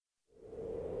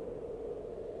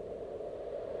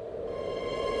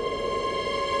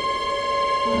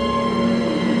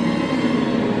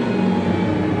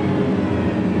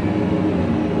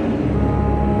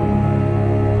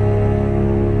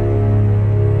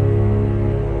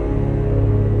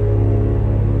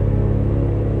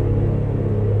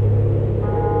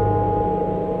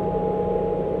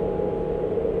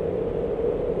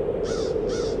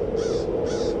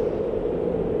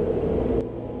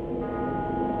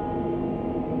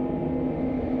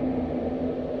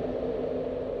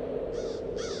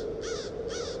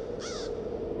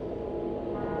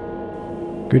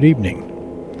Good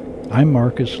evening. I'm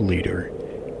Marcus Leader,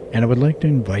 and I would like to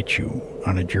invite you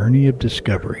on a journey of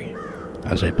discovery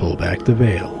as I pull back the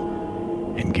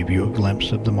veil and give you a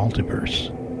glimpse of the multiverse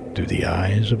through the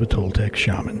eyes of a Toltec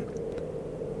shaman.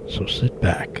 So sit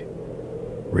back,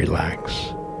 relax,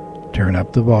 turn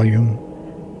up the volume,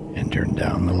 and turn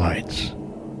down the lights.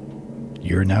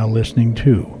 You're now listening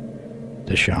to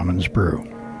The Shaman's Brew.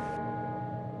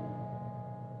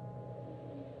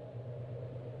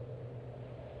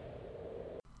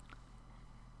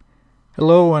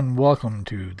 Hello and welcome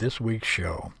to this week's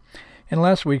show. In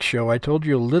last week's show, I told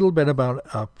you a little bit about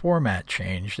a format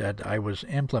change that I was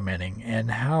implementing and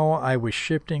how I was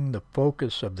shifting the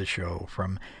focus of the show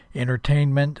from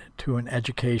entertainment to an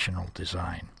educational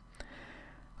design.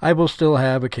 I will still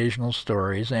have occasional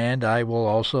stories, and I will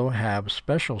also have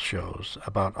special shows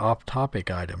about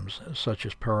off-topic items such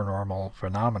as paranormal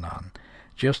phenomenon,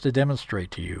 just to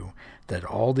demonstrate to you that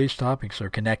all these topics are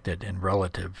connected and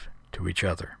relative to each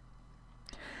other.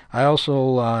 I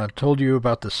also told you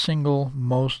about the single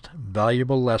most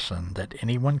valuable lesson that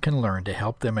anyone can learn to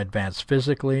help them advance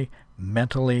physically,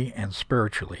 mentally, and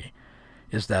spiritually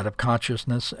is that of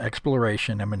consciousness,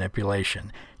 exploration, and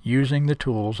manipulation, using the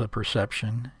tools of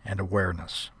perception and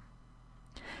awareness.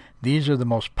 These are the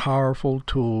most powerful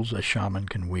tools a shaman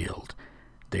can wield.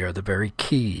 They are the very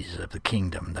keys of the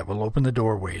kingdom that will open the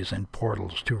doorways and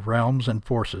portals to realms and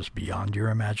forces beyond your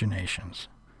imaginations.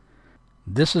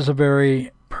 This is a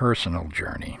very personal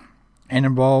journey and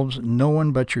involves no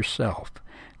one but yourself.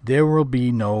 There will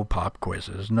be no pop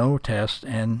quizzes, no tests,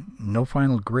 and no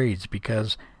final grades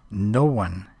because no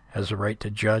one has a right to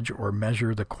judge or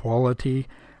measure the quality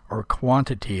or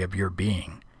quantity of your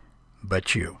being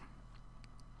but you.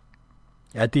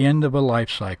 At the end of a life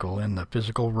cycle in the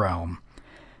physical realm,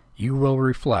 you will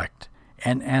reflect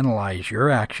and analyze your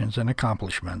actions and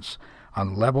accomplishments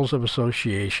on levels of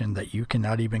association that you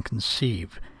cannot even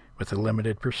conceive with the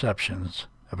limited perceptions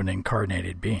of an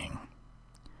incarnated being.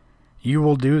 You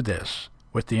will do this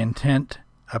with the intent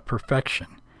of perfection,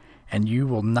 and you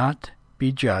will not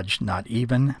be judged, not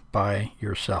even by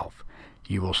yourself.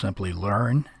 You will simply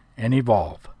learn and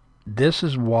evolve. This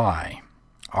is why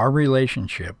our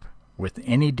relationship with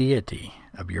any deity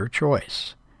of your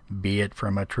choice, be it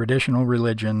from a traditional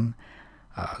religion,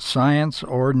 science,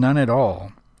 or none at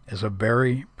all, is a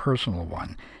very personal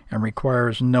one and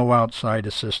requires no outside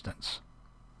assistance.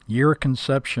 Your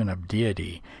conception of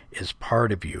deity is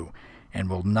part of you and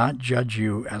will not judge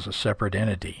you as a separate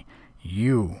entity.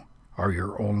 You are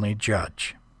your only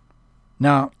judge.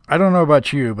 Now, I don't know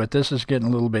about you, but this is getting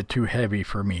a little bit too heavy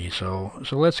for me, so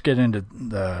let's get into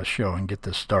the show and get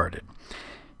this started.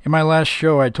 In my last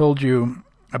show, I told you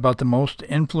about the most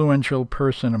influential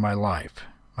person in my life,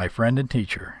 my friend and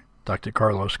teacher, Dr.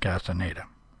 Carlos Castaneda.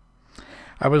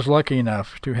 I was lucky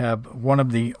enough to have one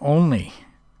of the only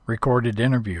recorded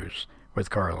interviews with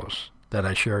Carlos that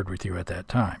I shared with you at that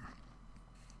time.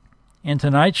 In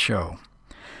tonight's show,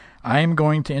 I am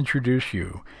going to introduce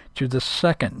you to the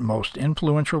second most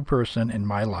influential person in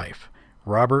my life,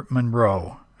 Robert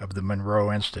Monroe of the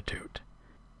Monroe Institute.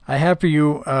 I have for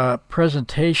you a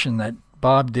presentation that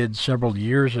Bob did several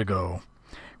years ago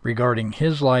regarding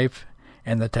his life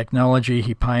and the technology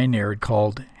he pioneered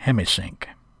called HemiSync.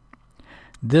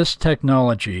 This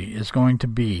technology is going to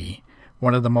be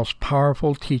one of the most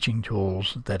powerful teaching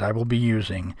tools that I will be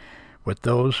using with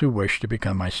those who wish to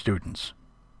become my students.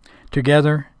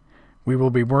 Together, we will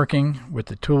be working with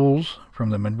the tools from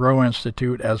the Monroe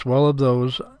Institute as well as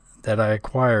those that I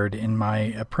acquired in my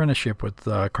apprenticeship with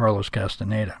Carlos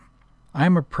Castaneda. I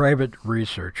am a private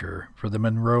researcher for the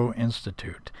Monroe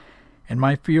Institute, and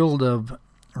my field of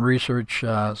research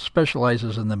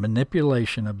specializes in the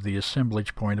manipulation of the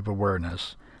assemblage point of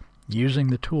awareness using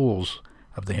the tools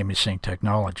of the HemiSync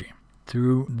technology.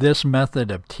 Through this method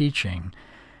of teaching,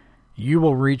 you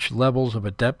will reach levels of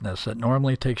adeptness that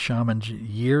normally take shamans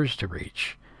years to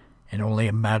reach in only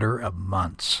a matter of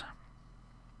months.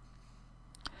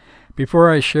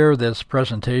 Before I share this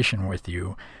presentation with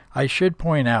you, I should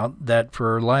point out that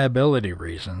for liability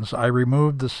reasons, I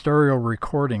removed the stereo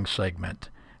recording segment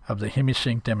of the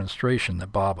HemiSync demonstration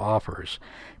that Bob offers,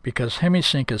 because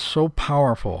HemiSync is so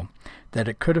powerful that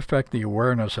it could affect the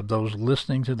awareness of those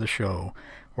listening to the show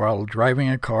while driving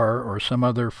a car or some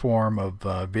other form of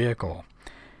vehicle.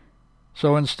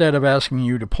 So instead of asking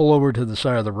you to pull over to the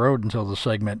side of the road until the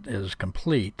segment is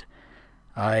complete,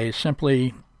 I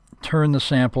simply turn the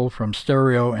sample from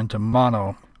stereo into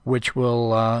mono, which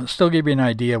will still give you an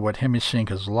idea what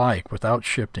HemiSync is like without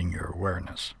shifting your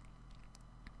awareness.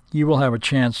 You will have a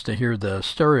chance to hear the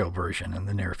stereo version in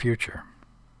the near future.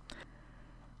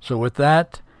 So with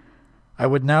that, I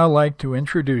would now like to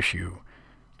introduce you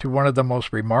to one of the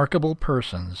most remarkable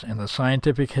persons in the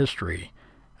scientific history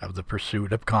of the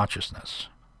pursuit of consciousness,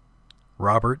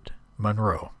 Robert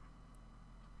Monroe.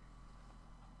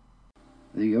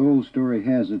 The old story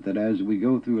has it that as we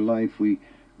go through life, we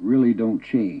really don't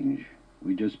change.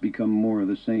 We just become more of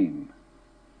the same.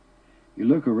 You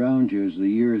look around you as the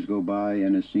years go by,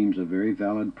 and it seems a very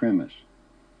valid premise.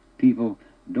 People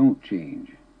don't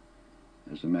change.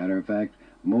 As a matter of fact,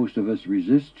 most of us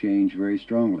resist change very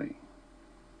strongly.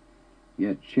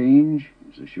 Yet change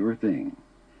is a sure thing.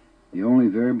 The only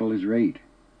variable is rate.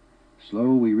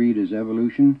 Slow we read as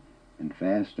evolution, and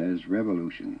fast as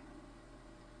revolution.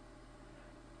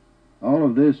 All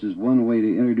of this is one way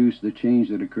to introduce the change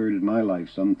that occurred in my life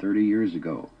some 30 years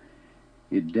ago.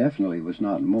 It definitely was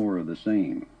not more of the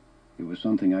same. It was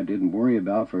something I didn't worry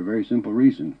about for a very simple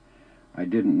reason. I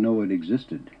didn't know it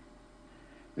existed.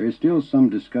 There is still some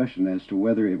discussion as to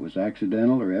whether it was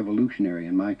accidental or evolutionary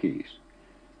in my case.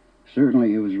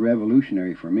 Certainly it was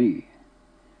revolutionary for me.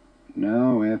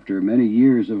 Now, after many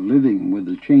years of living with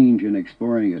the change and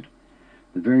exploring it,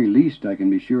 the very least I can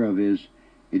be sure of is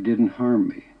it didn't harm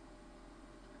me.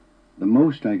 The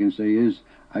most I can say is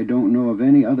I don't know of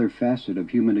any other facet of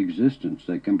human existence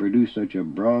that can produce such a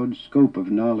broad scope of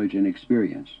knowledge and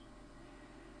experience.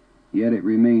 Yet it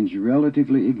remains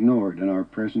relatively ignored in our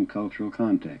present cultural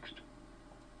context.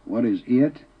 What is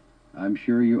it? I'm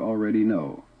sure you already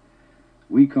know.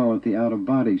 We call it the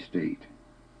out-of-body state.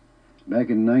 Back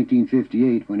in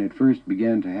 1958, when it first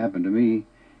began to happen to me,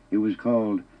 it was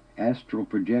called astral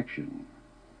projection.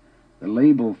 The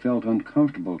label felt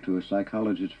uncomfortable to a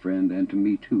psychologist friend and to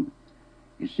me too.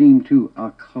 It seemed too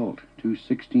occult, too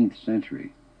 16th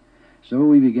century. So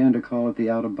we began to call it the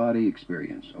out-of-body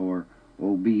experience, or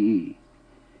OBE.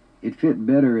 It fit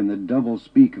better in the double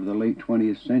speak of the late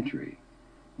 20th century.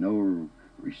 No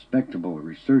respectable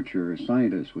researcher or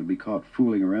scientist would be caught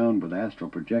fooling around with astral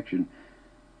projection,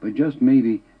 but just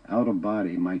maybe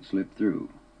out-of-body might slip through.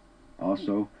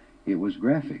 Also, it was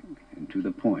graphic and to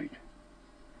the point.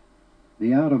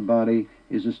 The out-of-body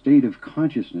is a state of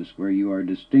consciousness where you are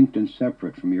distinct and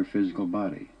separate from your physical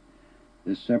body.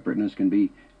 This separateness can be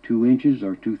 2 inches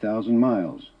or 2,000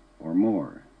 miles or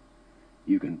more.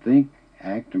 You can think,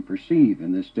 act, and perceive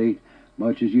in this state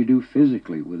much as you do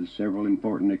physically, with several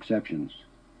important exceptions.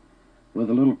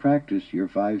 With a little practice, your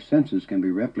 5 senses can be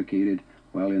replicated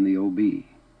while in the OB.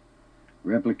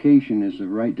 Replication is the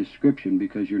right description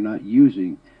because you're not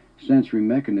using sensory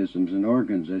mechanisms and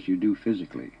organs as you do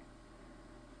physically.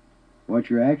 What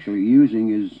you're actually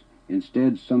using is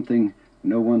instead something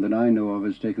no one that I know of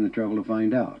has taken the trouble to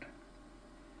find out.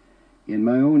 In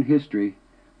my own history,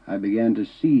 I began to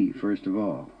see first of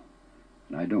all,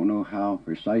 and I don't know how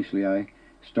precisely I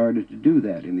started to do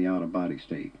that in the out-of-body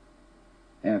state.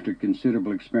 After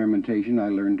considerable experimentation, I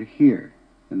learned to hear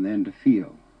and then to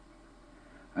feel.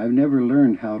 I've never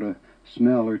learned how to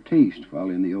smell or taste while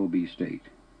in the OB state.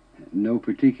 No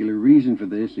particular reason for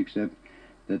this except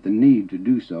that the need to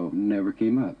do so never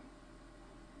came up.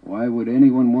 Why would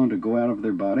anyone want to go out of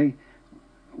their body?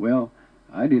 Well,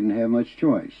 I didn't have much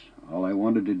choice. All I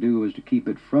wanted to do was to keep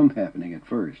it from happening at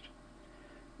first.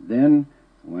 Then,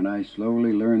 when I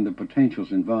slowly learned the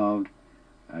potentials involved,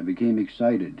 I became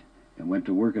excited and went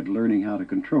to work at learning how to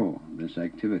control this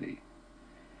activity.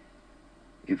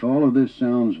 If all of this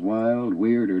sounds wild,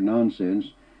 weird, or nonsense,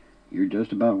 you're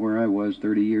just about where I was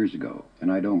 30 years ago, and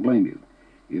I don't blame you.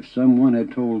 If someone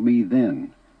had told me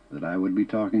then that I would be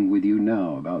talking with you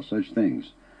now about such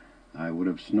things, I would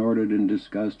have snorted in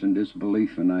disgust and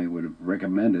disbelief, and I would have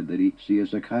recommended that he see a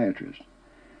psychiatrist.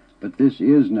 But this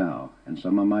is now, and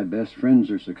some of my best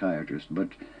friends are psychiatrists, but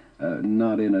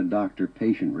not in a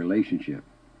doctor-patient relationship.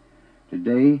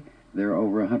 Today, there are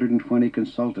over 120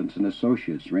 consultants and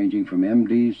associates ranging from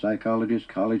MDs, psychologists,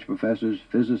 college professors,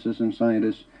 physicists, and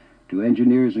scientists to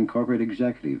engineers and corporate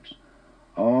executives,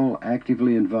 all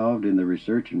actively involved in the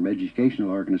research and educational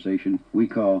organization we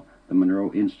call the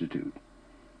Monroe Institute.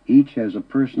 Each has a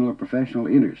personal or professional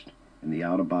interest in the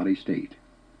out-of-body state.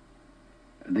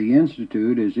 The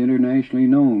Institute is internationally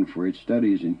known for its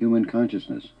studies in human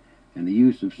consciousness and the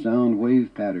use of sound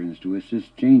wave patterns to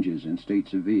assist changes in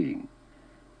states of being.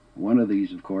 One of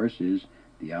these, of course, is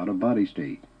the out-of-body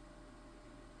state.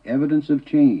 Evidence of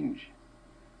change.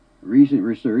 Recent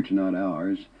research, not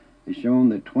ours, has shown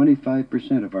that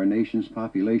 25% of our nation's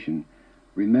population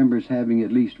remembers having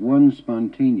at least one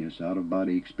spontaneous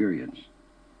out-of-body experience.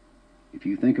 If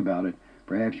you think about it,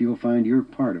 perhaps you'll find you're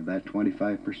part of that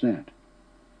 25%.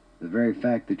 The very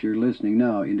fact that you're listening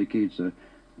now indicates at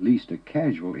least a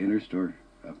casual interest or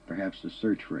perhaps a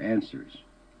search for answers.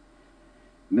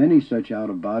 Many such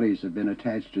out-of-bodies have been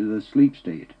attached to the sleep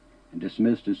state and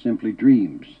dismissed as simply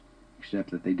dreams,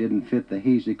 except that they didn't fit the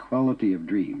hazy quality of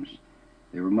dreams.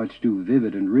 They were much too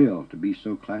vivid and real to be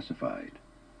so classified.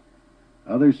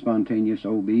 Other spontaneous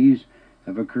OBs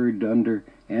have occurred under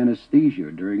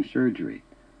anesthesia during surgery,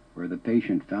 where the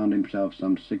patient found himself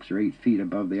some 6 or 8 feet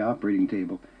above the operating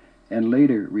table and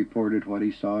later reported what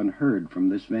he saw and heard from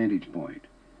this vantage point,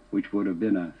 which would have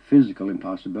been a physical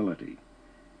impossibility.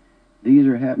 These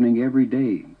are happening every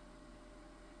day.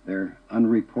 They're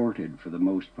unreported for the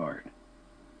most part.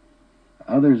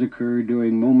 Others occur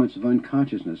during moments of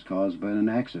unconsciousness caused by an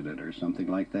accident or something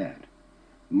like that.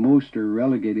 Most are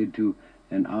relegated to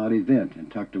an odd event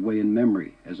and tucked away in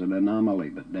memory as an anomaly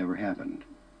that never happened.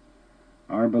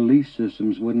 Our belief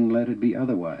systems wouldn't let it be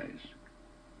otherwise.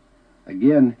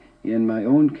 Again, in my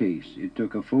own case, it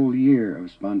took a full year of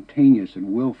spontaneous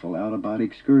and willful out-of-body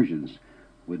excursions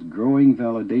with growing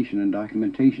validation and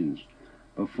documentations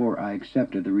before I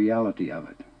accepted the reality of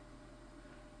it.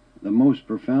 The most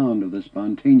profound of the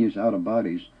spontaneous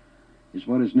out-of-bodies is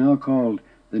what is now called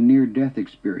the near-death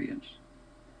experience.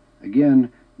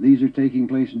 Again, these are taking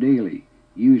place daily,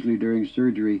 usually during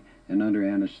surgery and under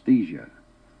anesthesia.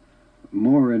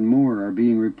 More and more are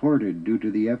being reported due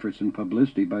to the efforts and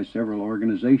publicity by several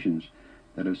organizations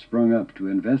that have sprung up to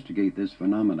investigate this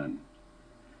phenomenon.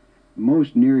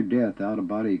 Most near-death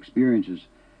out-of-body experiences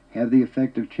have the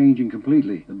effect of changing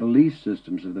completely the belief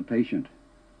systems of the patient,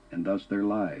 and thus their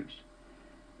lives.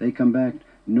 They come back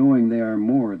knowing they are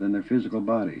more than their physical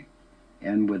body,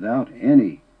 and without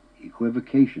any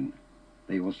equivocation,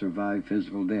 they will survive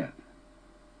physical death.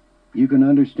 You can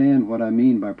understand what I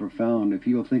mean by profound if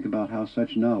you'll think about how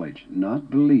such knowledge, not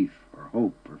belief or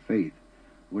hope or faith,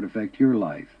 would affect your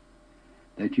life,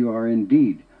 that you are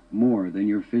indeed more than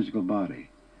your physical body,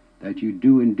 that you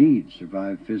do indeed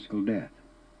survive physical death.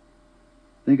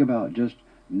 Think about just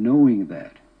knowing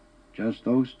that, just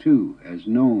those two as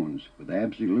knowns with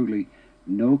absolutely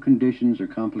no conditions or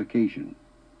complication.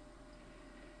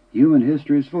 Human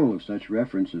history is full of such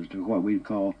references to what we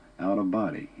call out of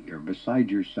body. You're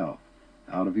beside yourself,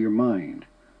 out of your mind,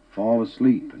 fall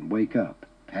asleep and wake up,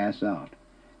 pass out,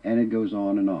 and it goes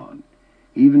on,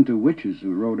 even to witches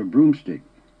who rode a broomstick.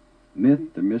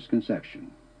 Myth or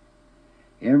misconception.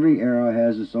 Every era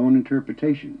has its own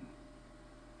interpretation,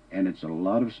 and it's a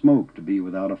lot of smoke to be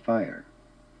without a fire.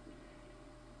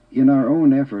 In our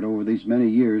own effort over these many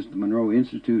years, the Monroe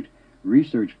Institute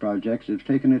research projects have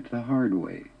taken it the hard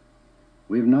way.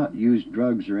 We have not used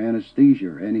drugs or anesthesia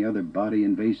or any other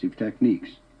body-invasive techniques,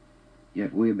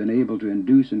 yet we have been able to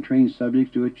induce and train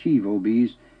subjects to achieve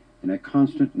OBs in a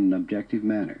constant and objective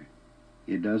manner.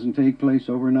 It doesn't take place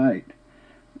overnight.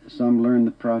 Some learn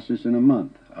the process in a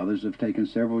month. Others have taken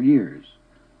several years.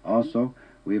 Also,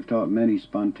 we have taught many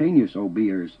spontaneous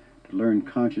OBers to learn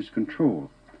conscious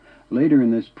control. Later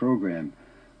in this program,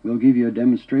 we'll give you a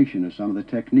demonstration of some of the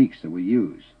techniques that we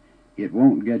use. It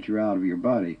won't get you out of your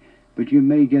body, but you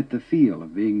may get the feel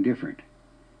of being different.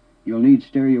 You'll need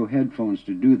stereo headphones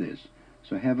to do this,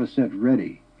 so have a set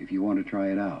ready if you want to try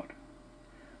it out.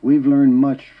 We've learned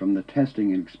much from the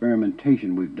testing and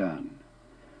experimentation we've done.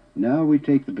 Now we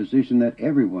take the position that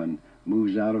everyone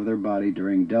moves out of their body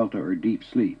during delta or deep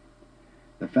sleep.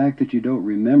 The fact that you don't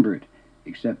remember it,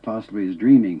 except possibly as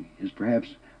dreaming, is perhaps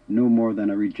no more than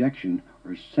a rejection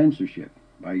or censorship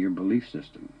by your belief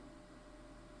system.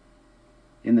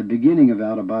 In the beginning of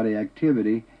out-of-body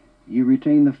activity, you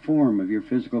retain the form of your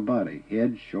physical body,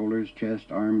 head, shoulders,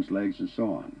 chest, arms, legs, and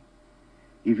so on.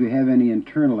 If you have any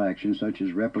internal action, such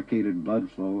as replicated blood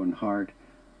flow and heart,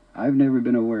 I've never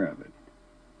been aware of it.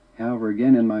 However,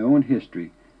 again, in my own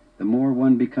history, the more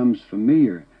one becomes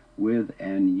familiar with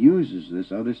and uses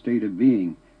this other state of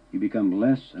being, you become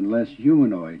less and less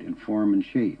humanoid in form and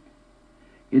shape.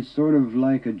 It's sort of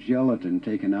like a gelatin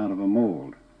taken out of a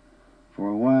mold. For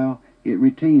a while, it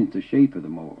retains the shape of the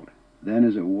mold. Then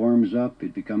as it warms up,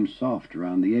 it becomes soft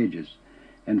around the edges,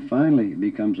 and finally it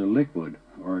becomes a liquid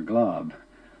or a glob,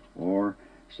 or,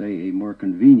 say, a more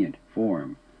convenient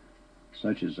form,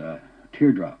 such as a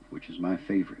teardrop, which is my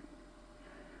favorite.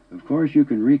 Of course, you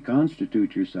can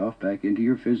reconstitute yourself back into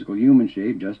your physical human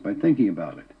shape just by thinking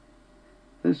about it.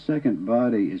 This second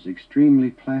body is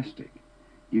extremely plastic.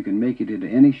 You can make it into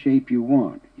any shape you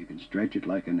want. You can stretch it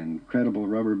like an incredible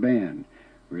rubber band,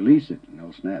 release it, and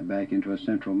it'll snap back into a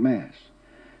central mass.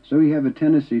 So you have a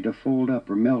tendency to fold up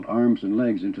or melt arms and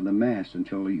legs into the mass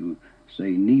until you,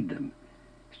 say, need them.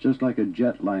 It's just like a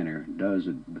jetliner does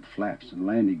it with flaps and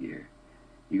landing gear.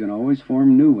 You can always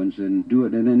form new ones and do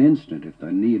it in an instant if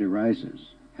the need arises.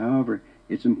 However,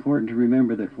 it's important to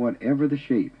remember that whatever the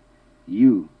shape,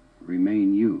 you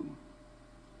remain you.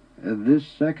 This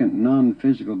second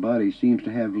non-physical body seems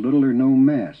to have little or no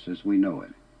mass as we know it.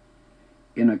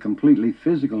 In a completely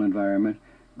physical environment,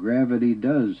 gravity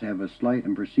does have a slight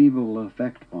and perceivable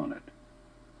effect upon it.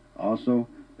 Also,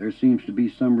 there seems to be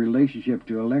some relationship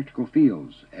to electrical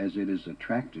fields as it is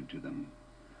attracted to them.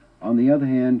 On the other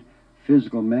hand,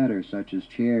 physical matter such as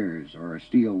chairs or a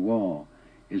steel wall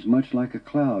is much like a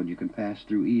cloud you can pass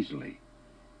through easily.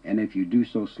 And if you do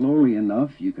so slowly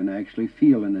enough, you can actually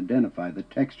feel and identify the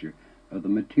texture of the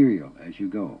material as you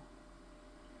go.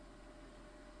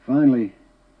 Finally,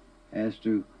 as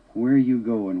to where you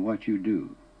go and what you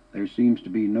do, there seems to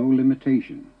be no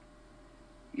limitation.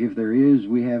 If there is,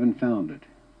 we haven't found it.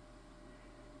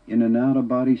 In an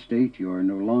out-of-body state, you are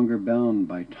no longer bound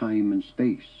by time and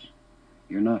space.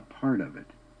 You're not part of it.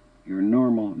 Your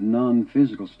normal,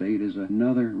 non-physical state is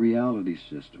another reality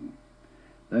system.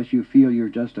 Thus you feel you're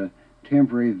just a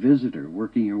temporary visitor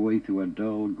working your way through a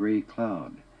dull gray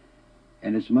cloud.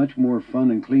 And it's much more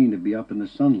fun and clean to be up in the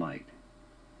sunlight.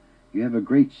 You have a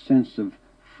great sense of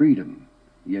freedom,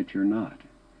 yet you're not.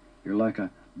 You're like a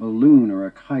balloon or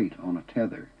a kite on a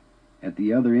tether. At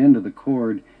the other end of the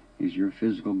cord is your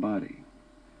physical body.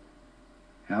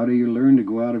 How do you learn to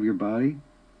go out of your body?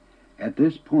 At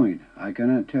this point, I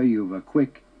cannot tell you of a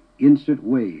quick, instant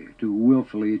way to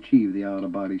willfully achieve the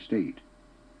out-of-body state.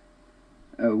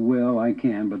 Well, I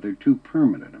can, but they're too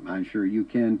permanent. I'm sure you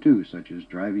can too, such as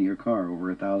driving your car over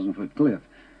a 1,000-foot cliff.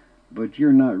 But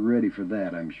you're not ready for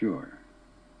that, I'm sure.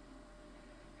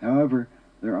 However,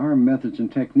 there are methods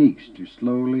and techniques to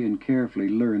slowly and carefully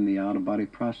learn the out-of-body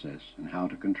process and how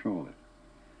to control it.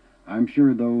 I'm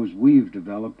sure those we've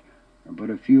developed are but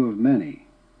a few of many.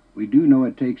 We do know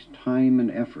it takes time and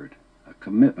effort, a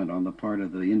commitment on the part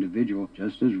of the individual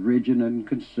just as rigid and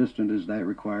consistent as that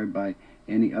required by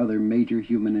any other major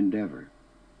human endeavor.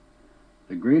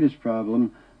 The greatest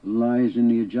problem lies in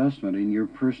the adjustment in your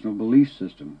personal belief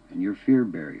system and your fear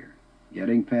barrier.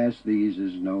 Getting past these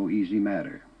is no easy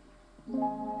matter.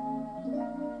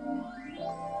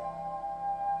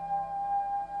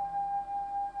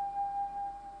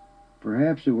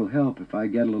 Perhaps it will help if I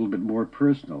get a little bit more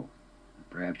personal.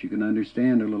 Perhaps you can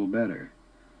understand a little better.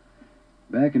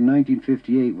 Back in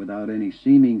 1958, without any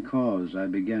seeming cause, I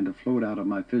began to float out of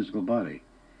my physical body.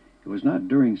 It was not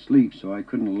during sleep, so I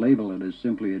couldn't label it as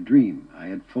simply a dream. I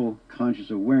had full conscious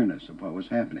awareness of what was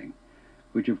happening,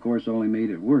 which of course only made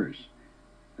it worse.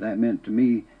 That meant to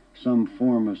me some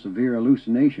form of severe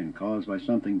hallucination caused by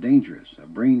something dangerous, a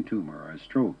brain tumor or a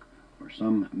stroke, or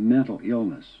some mental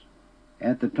illness.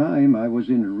 At the time, I was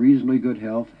in reasonably good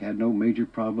health, had no major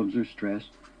problems or stress,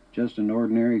 just an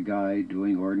ordinary guy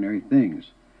doing ordinary things.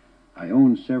 I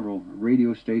owned several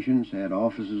radio stations, had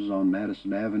offices on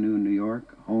Madison Avenue in New York,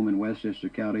 a home in Westchester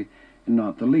County, and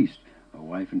not the least, a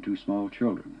wife and 2 small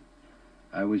children.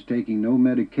 I was taking no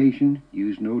medication,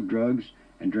 used no drugs,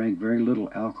 and drank very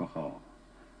little alcohol.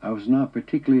 I was not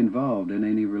particularly involved in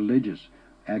any religious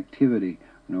activity,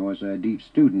 nor was I a deep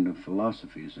student of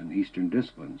philosophies and Eastern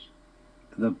disciplines.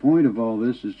 The point of all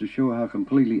this is to show how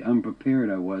completely unprepared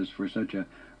I was for such a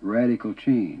radical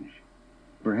change.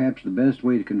 Perhaps the best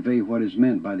way to convey what is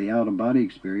meant by the out-of-body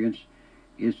experience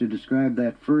is to describe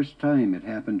that first time it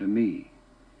happened to me.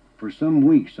 For some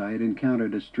weeks I had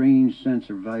encountered a strange sense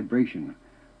of vibration,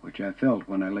 which I felt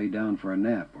when I lay down for a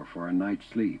nap or for a night's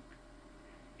sleep.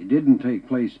 It didn't take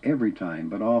place every time,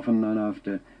 but often enough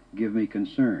to give me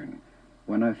concern.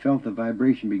 When I felt the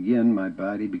vibration begin, my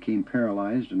body became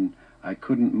paralyzed and I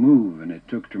couldn't move, and it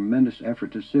took tremendous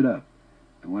effort to sit up.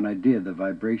 And when I did, the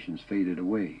vibrations faded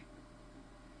away.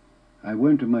 I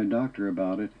went to my doctor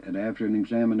about it, and after an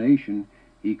examination,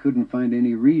 he couldn't find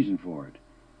any reason for it,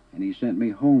 and he sent me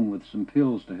home with some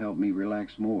pills to help me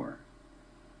relax more.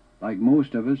 Like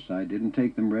most of us, I didn't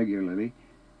take them regularly.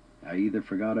 I either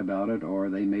forgot about it or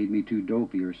they made me too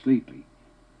dopey or sleepy.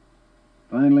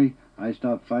 Finally, I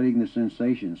stopped fighting the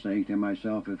sensation, saying to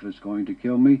myself, if it's going to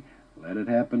kill me, let it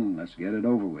happen, let's get it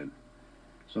over with.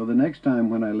 So the next time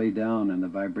when I lay down and the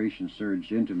vibration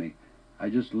surged into me, I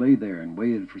just lay there and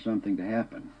waited for something to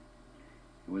happen.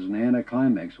 It was an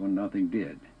anticlimax when nothing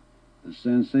did. The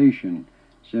sensation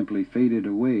simply faded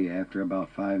away after about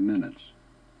 5 minutes.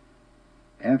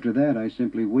 After that, I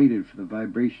simply waited for the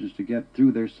vibrations to get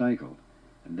through their cycle,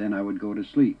 and then I would go to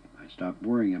sleep. I stopped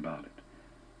worrying about it.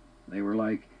 They were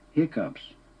like hiccups.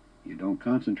 You don't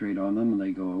concentrate on them and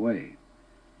they go away.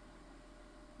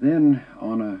 Then,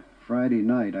 on a Friday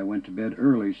night, I went to bed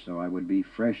early so I would be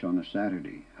fresh on the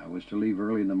Saturday. I was to leave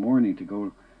early in the morning to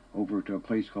go over to a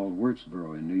place called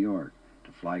Wurtsboro in New York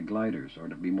to fly gliders, or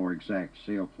to be more exact,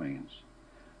 sailplanes.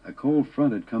 A cold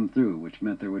front had come through, which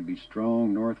meant there would be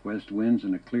strong northwest winds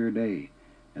and a clear day,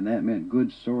 and that meant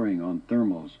good soaring on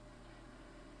thermals.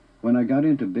 When I got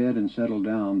into bed and settled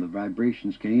down, the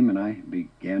vibrations came and I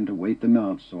began to wait them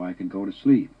out so I could go to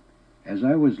sleep. As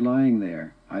I was lying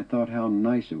there, I thought how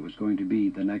nice it was going to be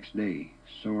the next day,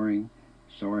 soaring,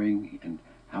 and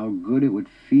how good it would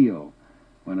feel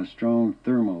when a strong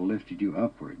thermal lifted you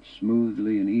upward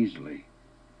smoothly and easily.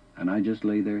 And I just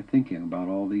lay there thinking about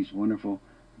all these wonderful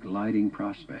gliding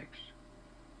prospects.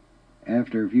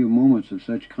 After a few moments of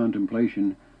such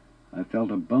contemplation, I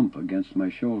felt a bump against my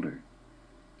shoulder.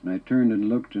 And I turned and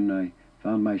looked, and I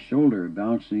found my shoulder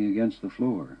bouncing against the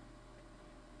floor.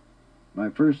 My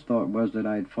first thought was that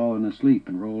I had fallen asleep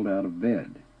and rolled out of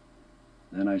bed.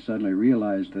 Then I suddenly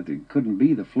realized that it couldn't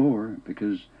be the floor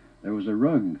because there was a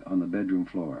rug on the bedroom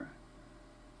floor.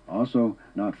 Also,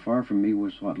 not far from me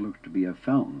was what looked to be a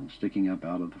fountain sticking up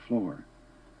out of the floor.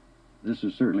 This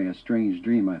is certainly a strange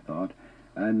dream, I thought,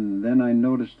 and then I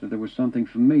noticed that there was something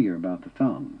familiar about the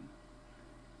fountain.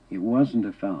 It wasn't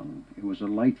a fountain, it was a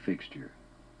light fixture,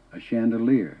 a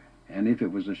chandelier, and if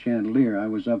it was a chandelier, I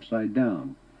was upside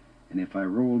down, and if I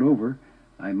rolled over,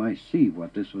 I might see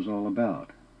what this was all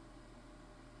about.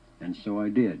 And so I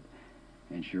did,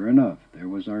 and sure enough, there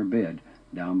was our bed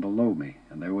down below me,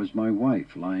 and there was my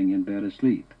wife lying in bed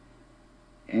asleep,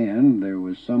 and there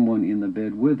was someone in the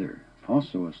bed with her,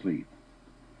 also asleep.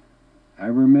 I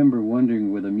remember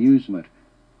wondering with amusement,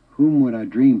 whom would I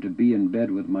dream to be in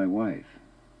bed with my wife?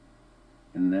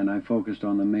 And then I focused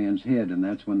on the man's head, and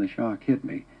that's when the shock hit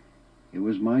me. It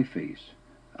was my face.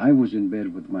 I was in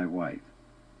bed with my wife.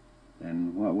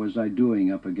 And what was I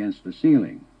doing up against the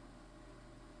ceiling?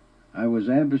 I was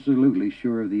absolutely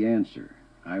sure of the answer.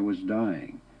 I was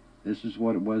dying. This is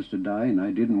what it was to die, and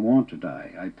I didn't want to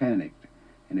die. I panicked,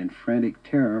 and in frantic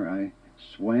terror I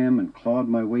swam and clawed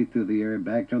my way through the air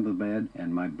back onto the bed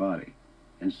and my body,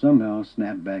 and somehow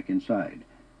snapped back inside.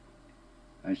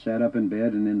 I sat up in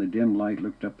bed and in the dim light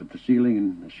looked up at the ceiling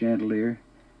and the chandelier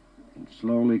and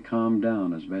slowly calmed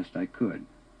down as best I could.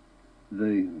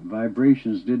 The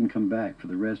vibrations didn't come back for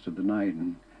the rest of the night,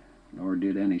 and nor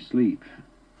did any sleep.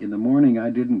 In the morning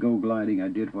I didn't go gliding. I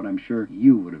did what I'm sure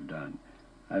you would have done.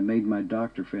 I made my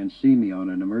doctor friend see me on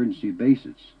an emergency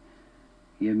basis.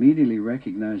 He immediately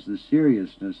recognized the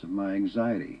seriousness of my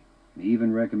anxiety and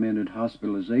even recommended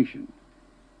hospitalization.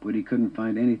 But he couldn't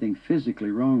find anything physically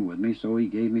wrong with me, so he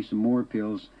gave me some more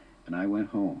pills, and I went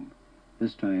home.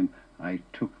 This time, I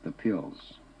took the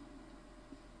pills.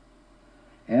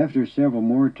 After several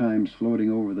more times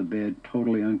floating over the bed,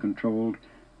 totally uncontrolled,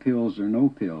 pills or no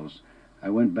pills, I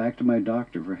went back to my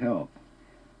doctor for help.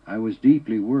 I was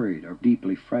deeply worried or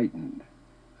deeply frightened.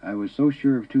 I was so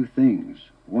sure of two things.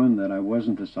 One, that I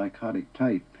wasn't the psychotic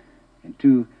type, and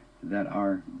two, that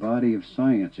our body of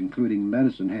science, including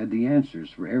medicine, had the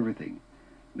answers for everything.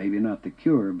 Maybe not the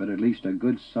cure, but at least a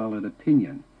good solid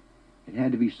opinion. It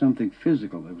had to be something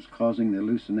physical that was causing the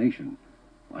hallucination,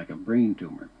 like a brain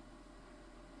tumor.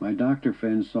 My doctor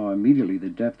friend saw immediately the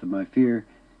depth of my fear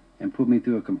and put me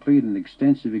through a complete and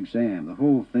extensive exam, the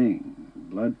whole thing,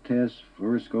 blood tests,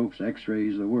 fluoroscopes,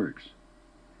 x-rays, the works.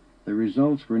 The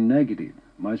results were negative,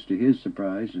 much to his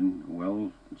surprise, and,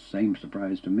 well, same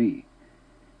surprise to me.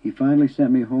 He finally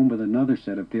sent me home with another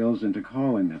set of pills and to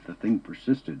call him if the thing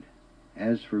persisted.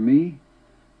 As for me,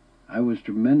 I was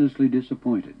tremendously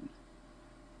disappointed.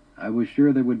 I was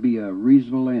sure there would be a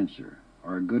reasonable answer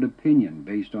or a good opinion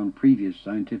based on previous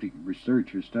scientific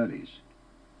research or studies.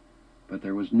 But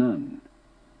there was none.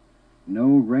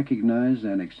 No recognized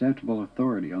and acceptable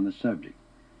authority on the subject.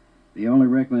 The only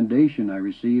recommendation I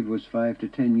received was 5 to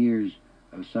 10 years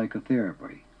of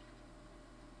psychotherapy.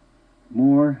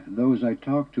 More, those I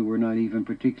talked to were not even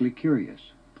particularly curious,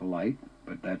 polite,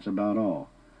 but that's about all.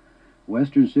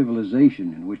 Western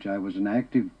civilization, in which I was an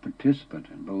active participant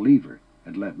and believer,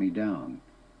 had let me down.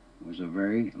 It was a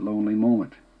very lonely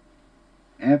moment.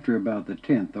 After about the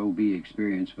 10th OB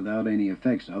experience, without any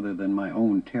effects other than my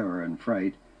own terror and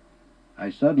fright, I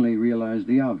suddenly realized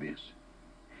the obvious.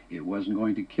 It wasn't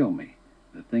going to kill me.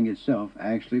 The thing itself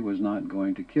actually was not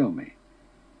going to kill me.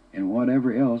 And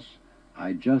whatever else,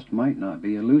 I just might not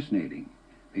be hallucinating,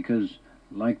 because,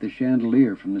 like the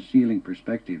chandelier from the ceiling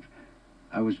perspective,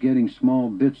 I was getting small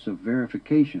bits of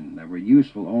verification that were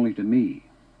useful only to me.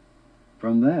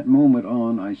 From that moment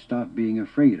on, I stopped being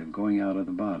afraid of going out of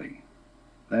the body.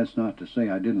 That's not to say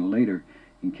I didn't later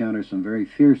encounter some very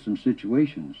fearsome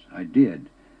situations. I did.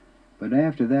 But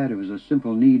after that, it was a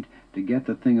simple need to get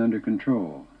the thing under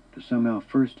control, to somehow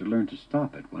first to learn to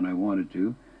stop it when I wanted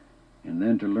to, and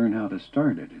then to learn how to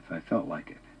start it if I felt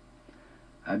like it.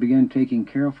 I began taking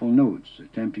careful notes,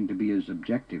 attempting to be as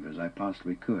objective as I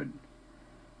possibly could.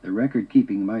 The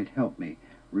record-keeping might help me,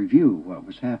 review what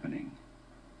was happening.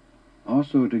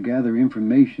 Also, to gather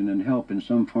information and help in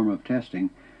some form of testing,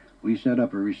 we set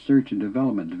up a research and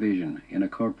development division in a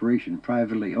corporation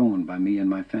privately owned by me and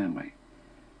my family.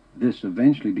 This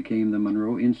eventually became the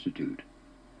Monroe Institute.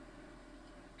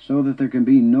 So that there can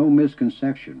be no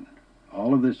misconception,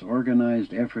 all of this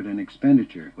organized effort and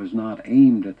expenditure was not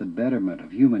aimed at the betterment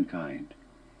of humankind.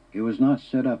 It was not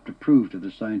set up to prove to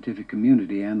the scientific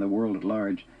community and the world at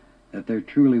large that there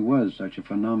truly was such a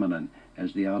phenomenon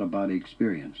as the out-of-body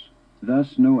experience.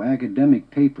 Thus, no academic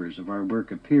papers of our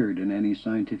work appeared in any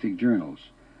scientific journals.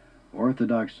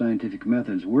 Orthodox scientific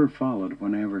methods were followed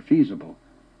whenever feasible,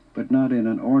 but not in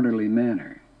an orderly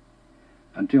manner.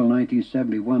 Until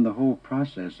 1971, the whole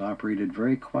process operated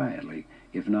very quietly,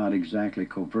 if not exactly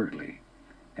covertly.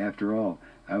 After all,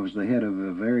 I was the head of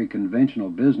a very conventional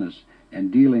business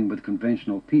and dealing with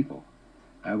conventional people.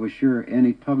 I was sure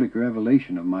any public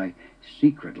revelation of my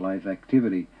secret life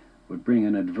activity would bring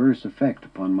an adverse effect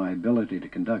upon my ability to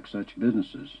conduct such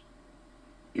businesses.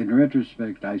 In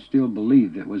retrospect, I still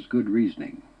believed it was good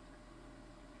reasoning.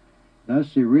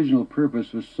 Thus, the original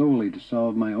purpose was solely to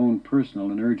solve my own personal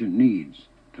and urgent needs,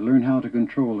 to learn how to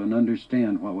control and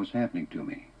understand what was happening to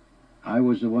me. I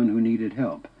was the one who needed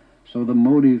help, so the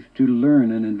motive to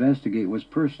learn and investigate was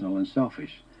personal and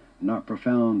selfish, not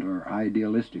profound or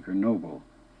idealistic or noble.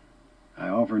 I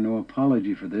offer no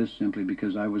apology for this simply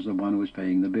because I was the one who was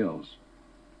paying the bills.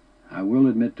 I will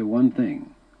admit to one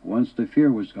thing. Once the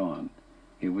fear was gone,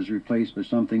 it was replaced by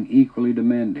something equally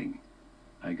demanding.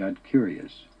 I got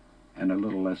curious and a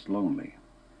little less lonely.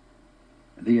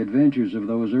 The adventures of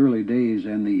those early days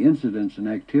and the incidents and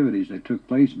activities that took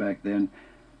place back then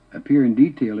appear in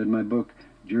detail in my book,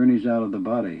 Journeys Out of the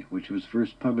Body, which was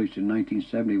first published in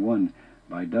 1971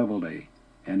 by Doubleday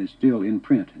and is still in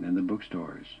print and in the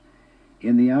bookstores.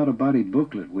 In the out-of-body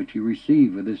booklet which you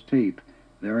receive with this tape,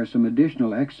 there are some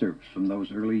additional excerpts from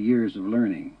those early years of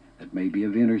learning that may be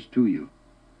of interest to you.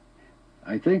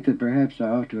 I think that perhaps I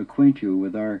ought to acquaint you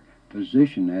with our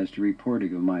position as to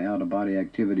reporting of my out-of-body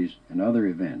activities and other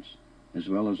events, as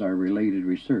well as our related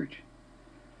research.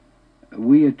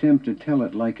 We attempt to tell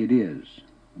it like it is.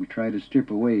 We try to strip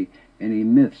away any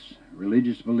myths,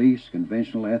 religious beliefs,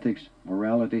 conventional ethics,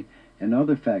 morality, and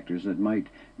other factors that might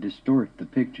distort the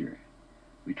picture.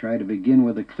 We try to begin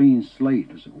with a clean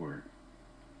slate, as it were.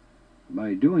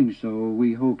 By doing so,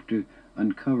 we hope to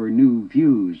uncover new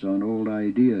views on old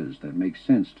ideas that make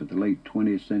sense to the late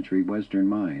 20th century Western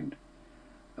mind.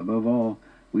 Above all,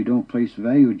 we don't place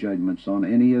value judgments on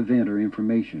any event or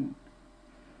information.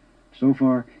 So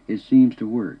far, it seems to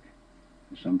work.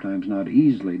 Sometimes not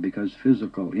easily because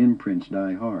physical imprints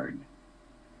die hard.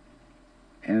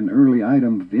 An early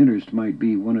item of interest might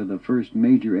be one of the first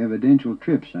major evidential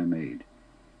trips I made,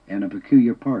 and a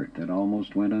peculiar part that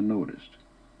almost went unnoticed.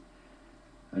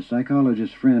 A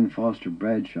psychologist friend, Foster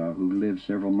Bradshaw, who lived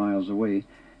several miles away,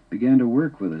 began to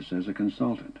work with us as a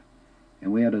consultant,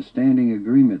 and we had a standing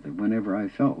agreement that whenever I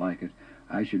felt like it,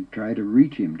 I should try to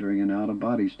reach him during an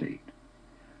out-of-body state.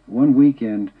 One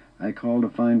weekend, I called to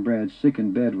find Brad sick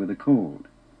in bed with a cold,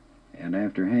 and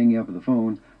after hanging up the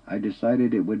phone, I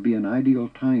decided it would be an ideal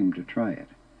time to try it.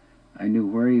 I knew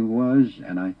where he was,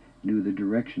 and I knew the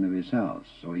direction of his house,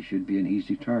 so he should be an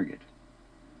easy target.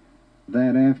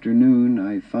 That afternoon,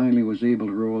 I finally was able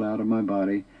to roll out of my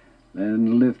body,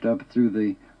 then lift up through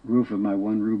the roof of my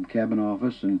one-room cabin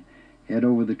office and head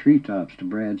over the treetops to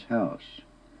Brad's house.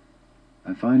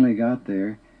 I finally got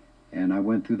there, and I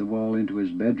went through the wall into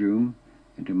his bedroom,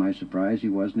 and to my surprise, he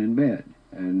wasn't in bed,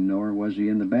 and nor was he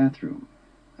in the bathroom.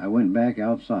 I went back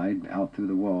outside, out through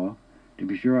the wall, to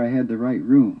be sure I had the right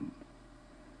room.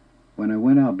 When I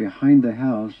went out behind the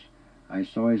house, I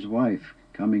saw his wife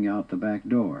coming out the back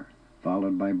door,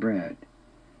 followed by Brad,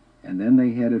 and then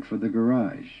they headed for the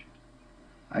garage.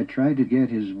 I tried to get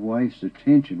his wife's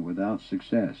attention without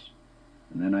success,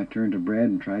 and then I turned to Brad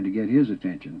and tried to get his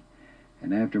attention,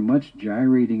 and after much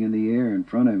gyrating in the air in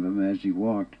front of him as he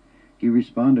walked, he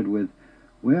responded with,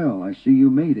 "Well, I see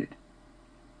you made it."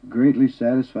 Greatly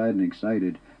satisfied and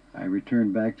excited, I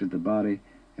returned back to the body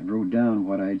and wrote down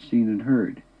what I had seen and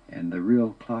heard, and the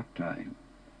real clock time.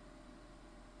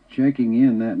 Checking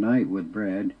in that night with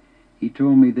Brad, he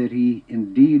told me that he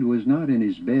indeed was not in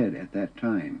his bed at that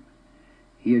time.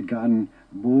 He had gotten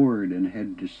bored and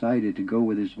had decided to go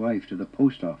with his wife to the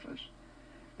post office.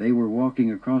 They were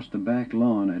walking across the back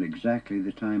lawn at exactly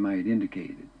the time I had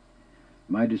indicated.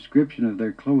 My description of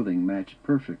their clothing matched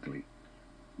perfectly,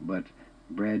 but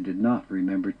Brad did not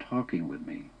remember talking with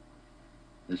me.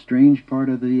 The strange part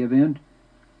of the event?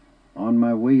 On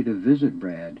my way to visit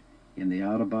Brad in the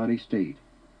out-of-body state,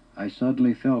 I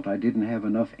suddenly felt I didn't have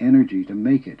enough energy to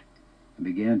make it and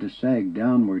began to sag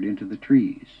downward into the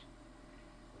trees.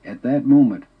 At that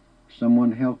moment,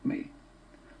 someone helped me.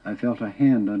 I felt a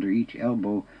hand under each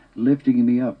elbow lifting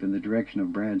me up in the direction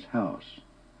of Brad's house.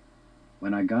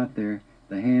 When I got there,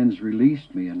 the hands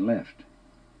released me and left.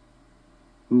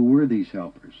 Who were these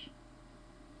helpers?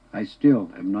 I still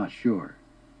am not sure.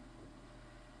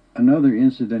 Another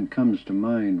incident comes to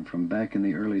mind from back in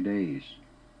the early days.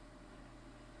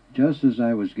 Just as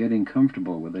I was getting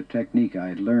comfortable with a technique I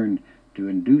had learned to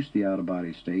induce the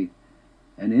out-of-body state,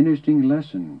 an interesting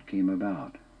lesson came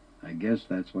about. I guess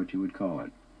that's what you would call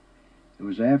it. It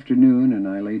was afternoon, and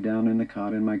I lay down in the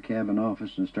cot in my cabin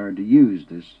office and started to use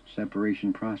this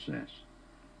separation process.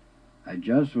 I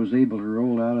just was able to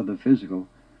roll out of the physical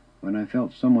when I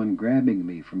felt someone grabbing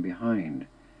me from behind,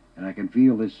 and I could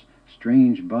feel this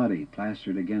strange body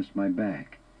plastered against my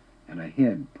back, and a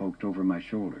head poked over my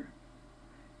shoulder.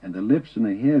 And the lips and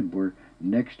the head were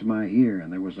next to my ear,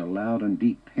 and there was a loud and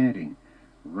deep panting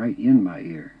right in my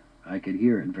ear. I could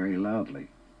hear it very loudly.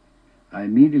 I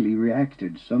immediately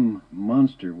reacted. Some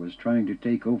monster was trying to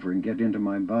take over and get into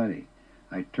my body.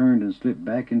 I turned and slipped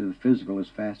back into the physical as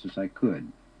fast as I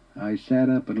could. I sat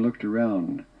up and looked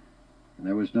around.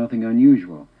 There was nothing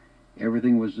unusual.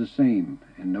 Everything was the same,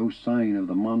 and no sign of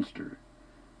the monster.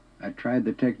 I tried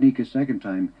the technique a second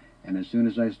time, and as soon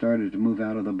as I started to move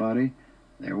out of the body,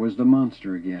 there was the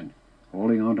monster again,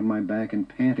 holding onto my back and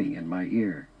panting in my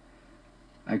ear.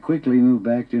 I quickly moved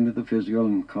back into the physical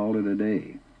and called it a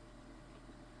day.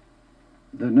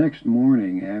 The next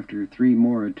morning, after 3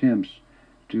 more attempts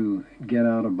to get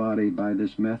out of body by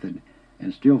this method,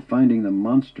 and still finding the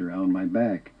monster on my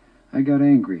back, I got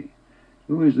angry.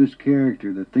 Who is this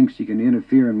character that thinks he can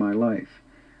interfere in my life?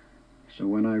 So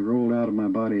when I rolled out of my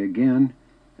body again,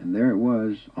 and there it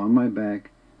was, on my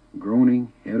back,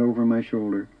 groaning, head over my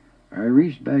shoulder, I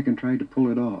reached back and tried to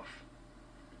pull it off.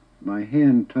 My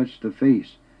hand touched the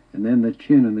face, and then the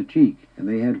chin and the cheek, and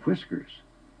they had whiskers.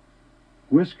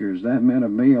 Whiskers, that meant a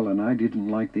male, and I didn't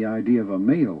like the idea of a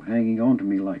male hanging on to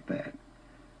me like that.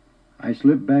 I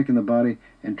slipped back in the body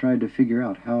and tried to figure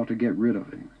out how to get rid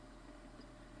of him.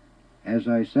 As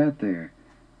I sat there,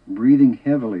 breathing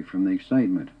heavily from the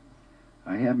excitement,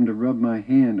 I happened to rub my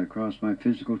hand across my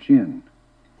physical chin.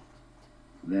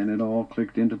 Then it all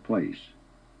clicked into place.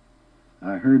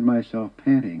 I heard myself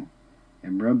panting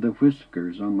and rubbed the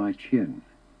whiskers on my chin,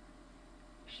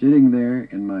 sitting there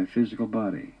in my physical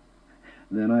body.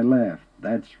 Then I laughed.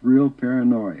 That's real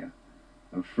paranoia,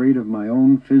 afraid of my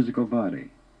own physical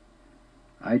body.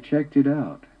 I checked it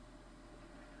out.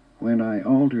 When I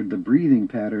altered the breathing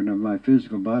pattern of my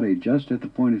physical body just at the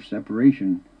point of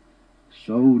separation,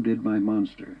 so did my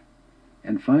monster.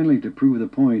 And finally, to prove the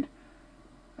point,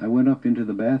 I went up into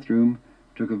the bathroom,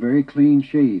 took a very clean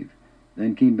shave,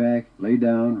 then came back, lay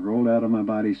down, rolled out of my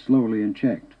body slowly, and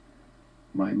checked.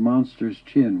 My monster's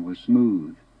chin was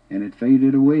smooth, and it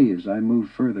faded away as I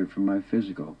moved further from my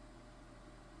physical.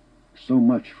 So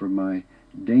much for my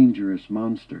dangerous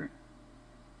monster.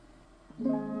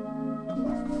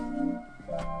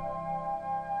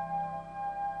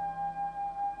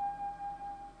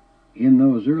 In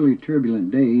those early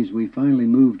turbulent days, we finally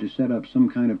moved to set up some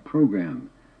kind of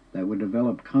program that would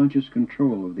develop conscious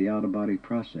control of the out-of-body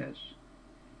process.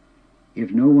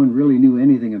 If no one really knew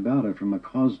anything about it from a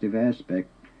causative aspect,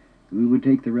 we would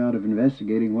take the route of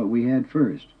investigating what we had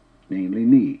first, namely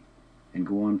me, and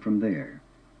go on from there.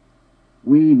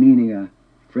 We, meaning a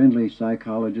friendly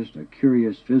psychologist, a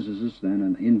curious physicist, and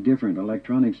an indifferent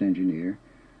electronics engineer,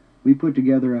 we put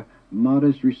together a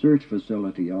modest research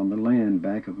facility on the land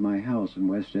back of my house in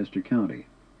Westchester County.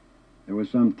 There was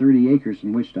some 30 acres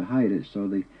in which to hide it, so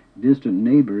the distant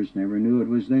neighbors never knew it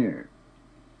was there.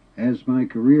 As my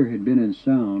career had been in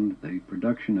sound, the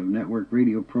production of network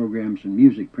radio programs and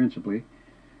music principally,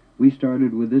 we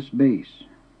started with this base,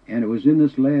 and it was in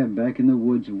this lab back in the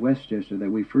woods of Westchester that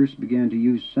we first began to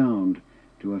use sound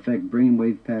to affect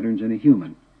brainwave patterns in a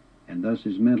human, and thus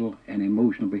his mental and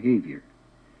emotional behavior.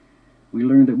 We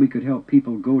learned that we could help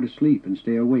people go to sleep and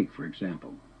stay awake, for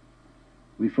example.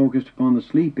 We focused upon the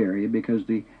sleep area because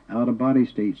the out-of-body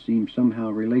state seemed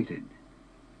somehow related.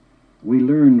 We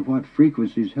learned what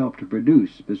frequencies help to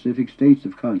produce specific states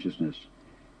of consciousness,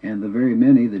 and the very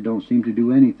many that don't seem to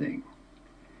do anything.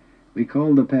 We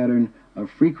called the pattern a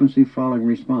frequency following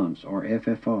response, or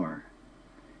FFR.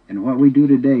 And what we do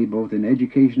today, both in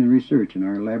education and research in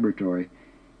our laboratory,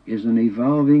 is an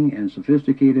evolving and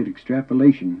sophisticated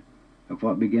extrapolation of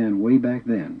what began way back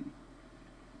then.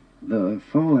 The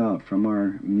fallout from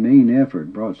our main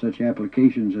effort brought such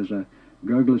applications as a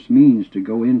drugless means to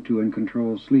go into and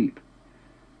control sleep,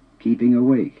 keeping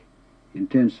awake,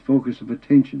 intense focus of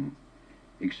attention,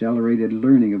 accelerated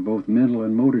learning of both mental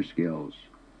and motor skills,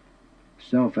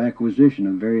 self-acquisition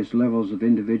of various levels of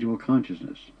individual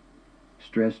consciousness,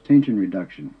 stress tension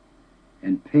reduction,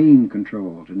 and pain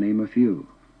control, to name a few.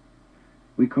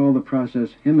 We call the process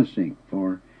hemisync,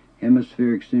 for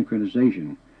hemispheric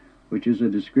synchronization, which is a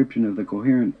description of the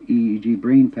coherent EEG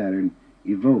brain pattern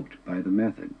evoked by the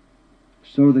method.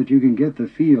 So that you can get the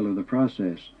feel of the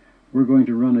process, we're going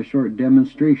to run a short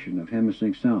demonstration of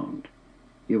hemisync sound.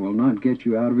 It will not get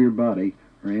you out of your body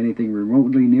or anything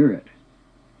remotely near it,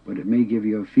 but it may give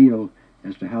you a feel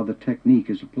as to how the technique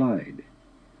is applied.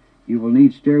 You will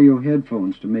need stereo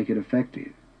headphones to make it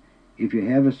effective. If you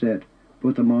have a set,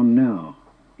 put them on now,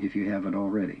 if you haven't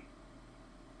already.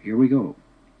 Here we go.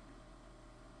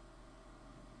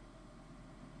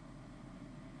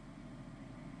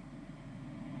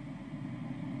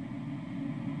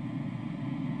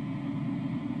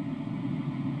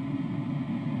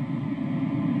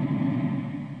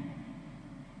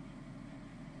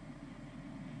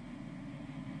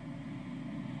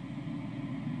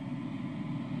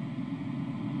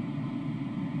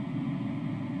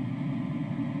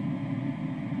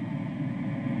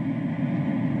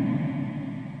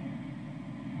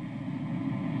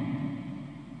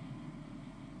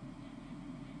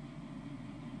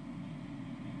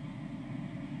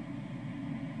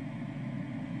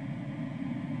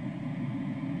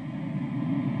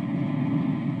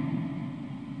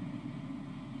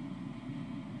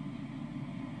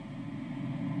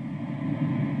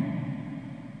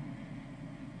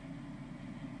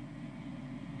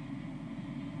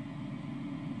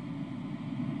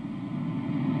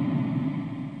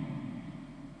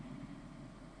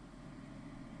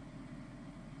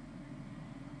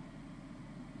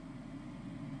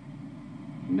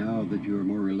 Now that you are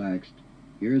more relaxed,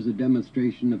 here is a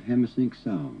demonstration of hemisync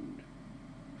sound.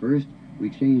 First, we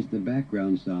change the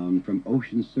background sound from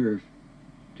ocean surf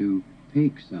to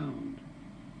pink sound.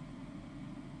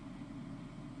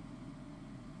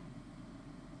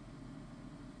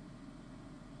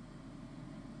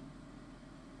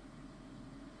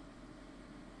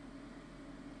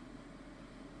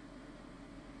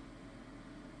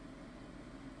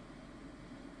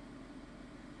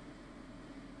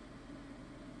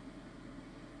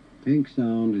 Pink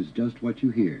sound is just what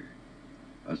you hear,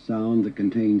 a sound that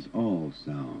contains all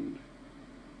sound.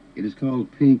 It is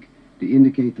called pink to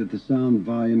indicate that the sound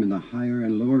volume in the higher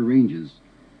and lower ranges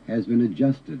has been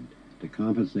adjusted to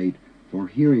compensate for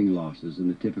hearing losses in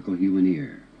the typical human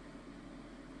ear.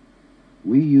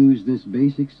 We use this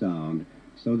basic sound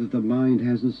so that the mind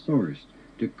has a source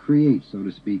to create, so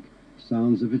to speak,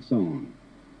 sounds of its own,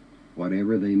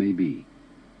 whatever they may be.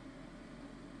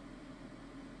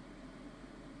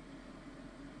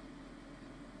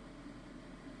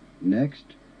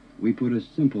 Next, we put a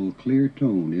simple, clear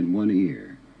tone in one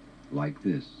ear, like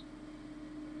this.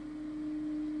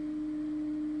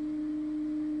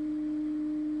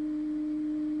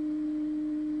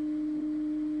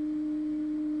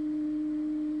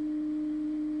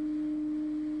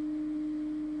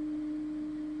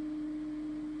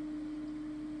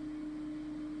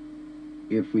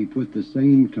 If we put the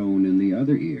same tone in the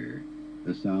other ear,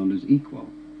 the sound is equal,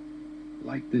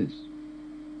 like this.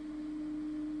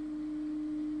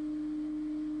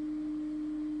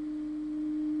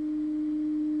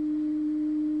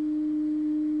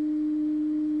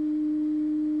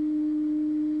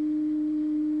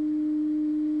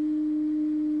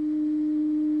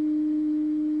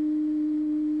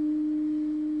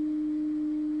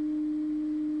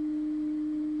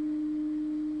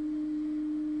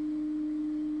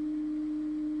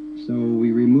 So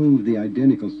we remove the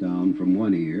identical sound from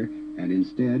one ear and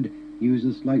instead use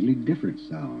a slightly different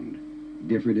sound,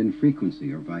 different in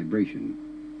frequency or vibration.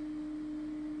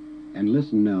 And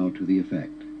listen now to the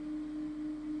effect.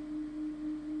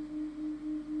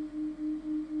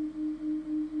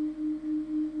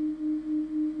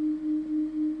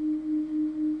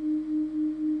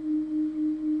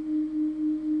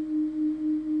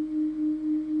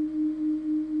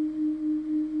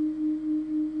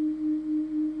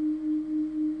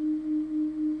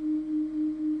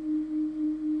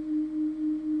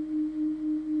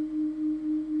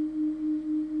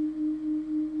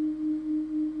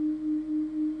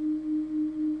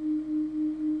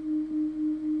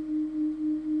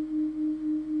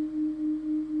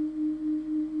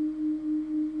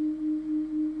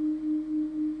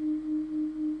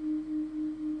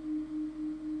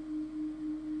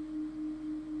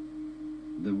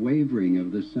 The wavering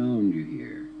of the sound you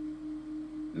hear,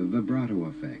 a vibrato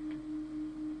effect.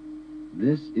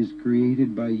 This is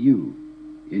created by you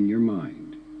in your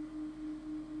mind.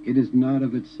 It is not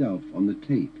of itself on the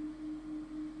tape.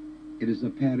 It is a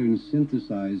pattern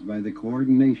synthesized by the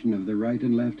coordination of the right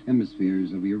and left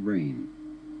hemispheres of your brain.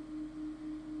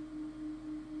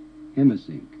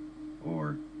 Hemisync,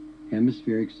 or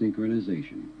hemispheric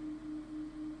synchronization.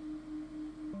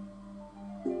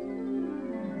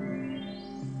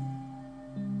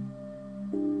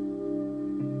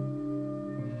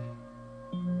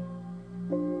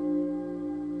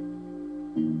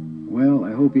 Well,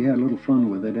 I hope you had a little fun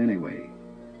with it anyway.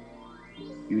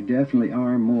 You definitely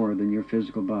are more than your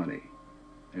physical body.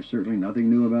 There's certainly nothing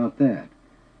new about that.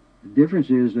 The difference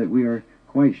is that we are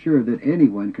quite sure that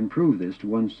anyone can prove this to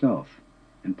oneself,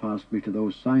 and possibly to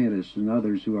those scientists and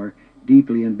others who are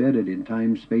deeply embedded in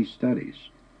time-space studies.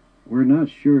 We're not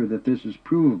sure that this is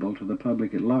provable to the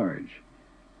public at large.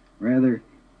 Rather,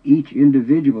 each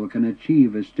individual can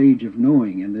achieve a stage of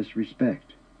knowing in this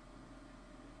respect.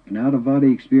 An out-of-body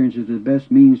experience is the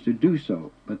best means to do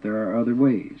so, but there are other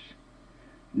ways.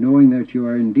 Knowing that you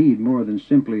are indeed more than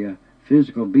simply a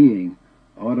physical being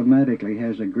automatically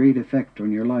has a great effect on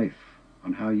your life,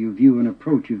 on how you view and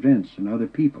approach events and other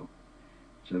people.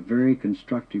 It's a very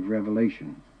constructive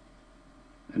revelation.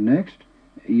 And next,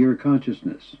 your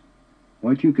consciousness.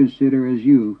 What you consider as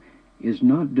you is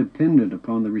not dependent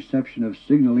upon the reception of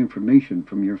signal information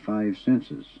from your five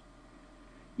senses.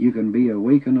 You can be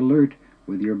awake and alert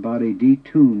with your body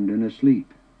detuned and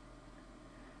asleep.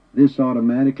 This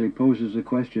automatically poses the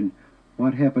question,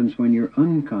 what happens when you're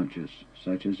unconscious,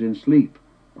 such as in sleep,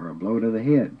 or a blow to the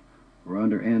head, or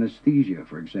under anesthesia,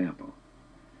 for example?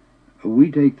 We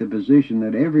take the position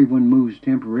that everyone moves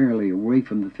temporarily away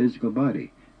from the physical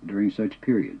body during such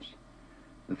periods.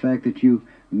 The fact that you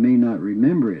may not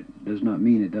remember it does not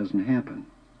mean it doesn't happen.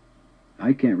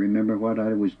 I can't remember what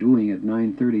I was doing at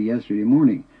 9:30 yesterday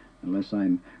morning unless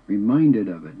I'm reminded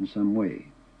of it in some way.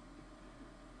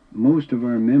 Most of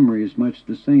our memory is much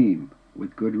the same,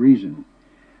 with good reason.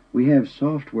 We have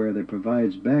software that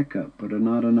provides backup, but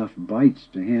not enough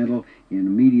bytes to handle in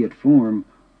immediate form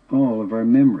all of our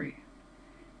memory.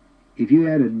 If you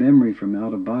added memory from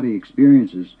out-of-body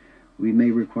experiences, we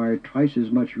may require twice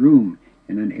as much room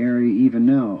in an area even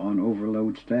now on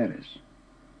overload status.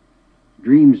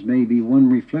 Dreams may be one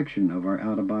reflection of our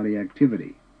out-of-body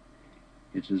activity.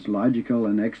 It's as logical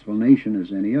an explanation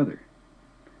as any other.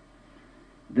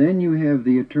 Then you have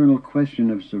the eternal question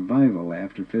of survival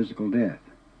after physical death.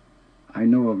 I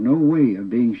know of no way of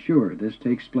being sure this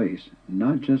takes place,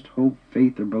 not just hope,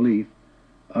 faith, or belief,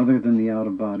 other than the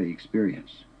out-of-body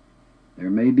experience. There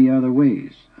may be other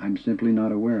ways. I'm simply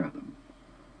not aware of them.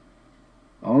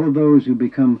 All of those who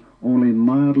become only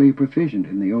mildly proficient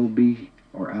in the OB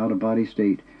or out-of-body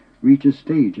state reach a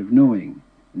stage of knowing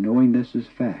this is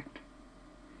fact.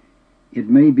 It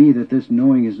may be that this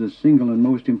knowing is the single and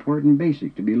most important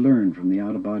basic to be learned from the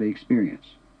out-of-body experience.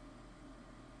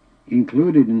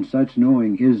 Included in such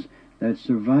knowing is that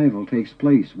survival takes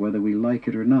place whether we like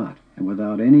it or not, and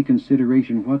without any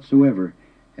consideration whatsoever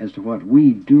as to what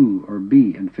we do or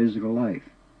be in physical life.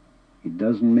 It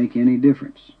doesn't make any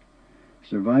difference.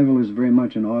 Survival is very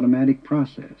much an automatic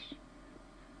process.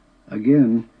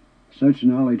 Again, such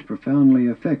knowledge profoundly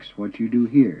affects what you do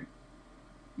here.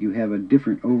 You have a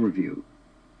different overview.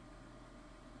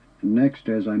 Next,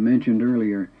 as I mentioned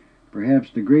earlier, perhaps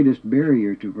the greatest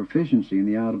barrier to proficiency in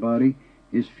the out-of-body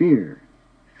is fear.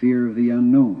 Fear of the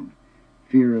unknown,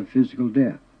 fear of physical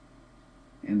death.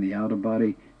 And the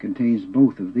out-of-body contains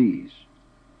both of these.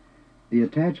 The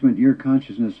attachment your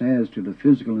consciousness has to the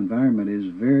physical environment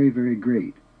is very, very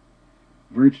great.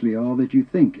 Virtually all that you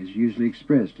think is usually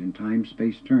expressed in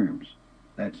time-space terms.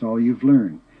 That's all you've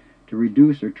learned, to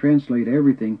reduce or translate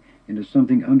everything into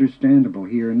something understandable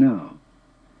here and now.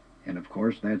 And of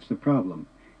course that's the problem.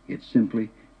 It simply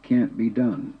can't be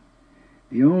done.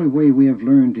 The only way we have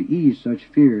learned to ease such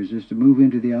fears is to move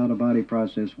into the out-of-body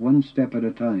process one step at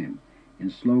a time, in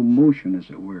slow motion as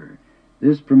it were.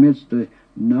 This permits the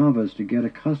novice to get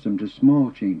accustomed to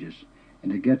small changes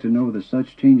and to get to know that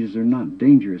such changes are not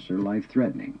dangerous or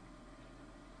life-threatening.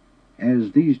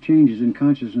 As these changes in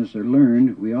consciousness are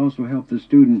learned, we also help the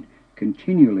student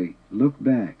continually look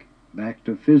back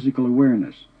to physical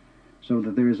awareness, so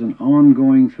that there is an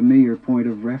ongoing familiar point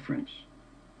of reference.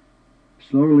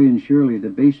 Slowly and surely the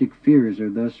basic fears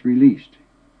are thus released.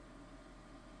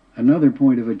 Another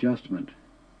point of adjustment.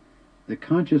 The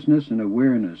consciousness and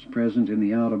awareness present in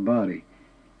the out-of-body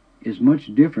is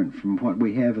much different from what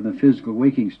we have in the physical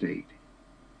waking state.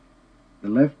 The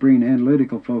left brain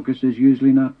analytical focus is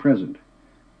usually not present,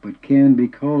 but can be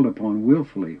called upon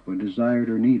willfully when desired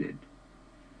or needed.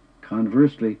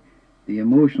 Conversely, the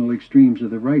emotional extremes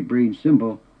of the right brain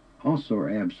symbol also are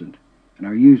absent and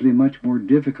are usually much more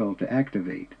difficult to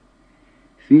activate.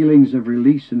 Feelings of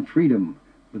release and freedom,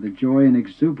 with the joy and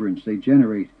exuberance they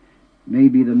generate, may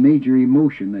be the major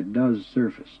emotion that does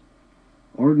surface.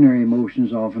 Ordinary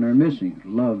emotions often are missing.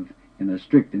 Love, in a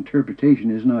strict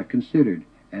interpretation, is not considered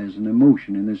as an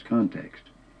emotion in this context.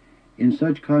 In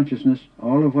such consciousness,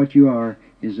 all of what you are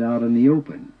is out in the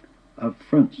open, up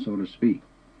front, so to speak.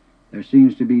 There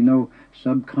seems to be no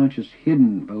subconscious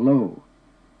hidden below,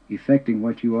 affecting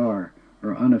what you are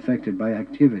or unaffected by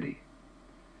activity.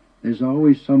 There's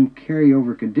always some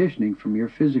carryover conditioning from your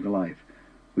physical life,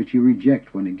 which you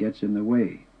reject when it gets in the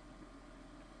way.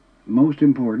 Most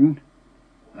important,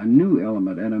 a new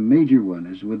element, and a major one,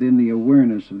 is within the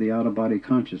awareness of the out-of-body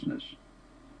consciousness.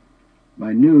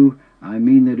 By new, I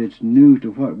mean that it's new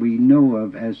to what we know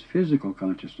of as physical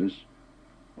consciousness,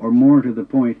 or more to the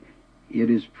point, it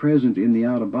is present in the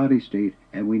out-of-body state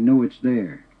and we know it's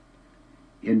there.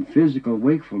 In physical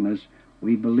wakefulness,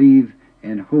 we believe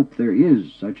and hope there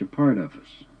is such a part of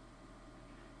us.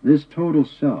 This total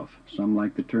self, some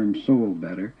like the term soul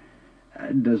better,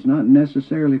 does not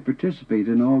necessarily participate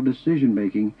in all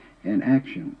decision-making and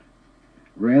action.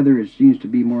 Rather, it seems to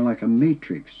be more like a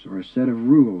matrix or a set of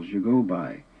rules you go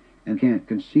by and can't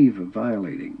conceive of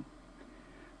violating.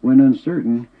 When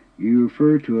uncertain, you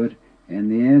refer to it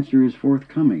and the answer is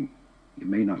forthcoming. You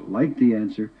may not like the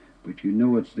answer, but you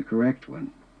know it's the correct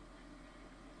one.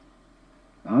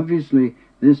 Obviously,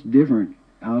 this different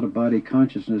out-of-body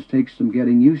consciousness takes some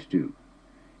getting used to.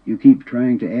 You keep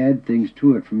trying to add things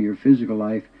to it from your physical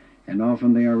life, and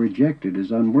often they are rejected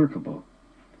as unworkable.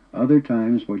 Other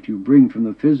times, what you bring from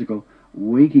the physical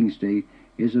waking state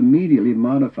is immediately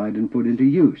modified and put into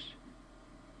use.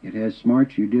 It has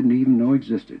smarts you didn't even know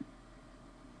existed.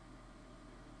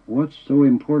 What's so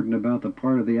important about the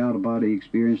part of the out-of-body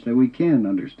experience that we can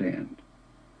understand?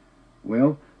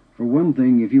 Well, for one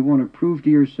thing, if you want to prove to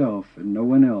yourself and no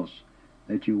one else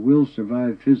that you will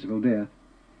survive physical death,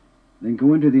 then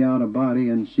go into the out-of-body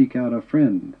and seek out a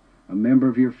friend, a member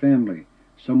of your family,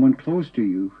 someone close to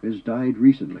you who has died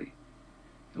recently.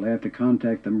 You'll have to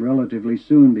contact them relatively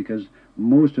soon because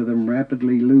most of them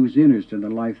rapidly lose interest in the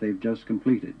life they've just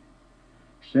completed.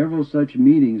 Several such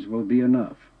meetings will be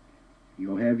enough.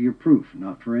 You'll have your proof,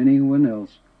 not for anyone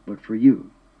else, but for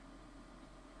you.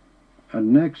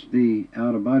 Next, the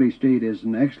out-of-body state is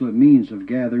an excellent means of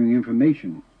gathering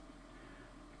information.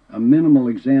 A minimal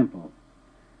example.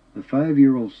 The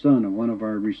 5-year-old son of one of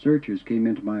our researchers came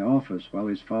into my office while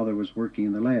his father was working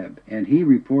in the lab, and he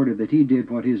reported that he did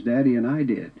what his daddy and I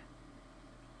did.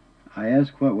 I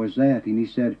asked what was that, and he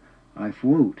said, "I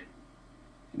float."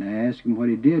 And I asked him what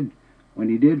he did when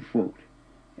he did float,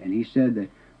 and he said that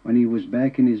when he was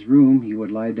back in his room, he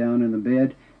would lie down in the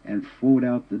bed and float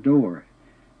out the door,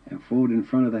 and float in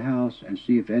front of the house and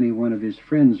see if any one of his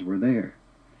friends were there.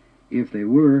 If they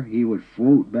were, he would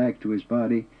float back to his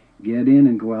body, get in,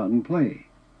 and go out and play.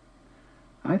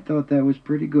 I thought that was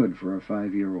pretty good for a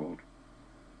 5-year-old.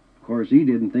 Of course, he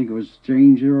didn't think it was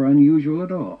strange or unusual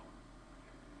at all.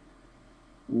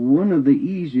 One of the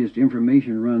easiest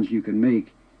information runs you can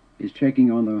make is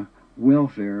checking on the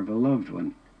welfare of a loved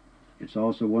one. It's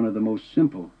also one of the most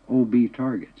simple OB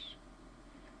targets.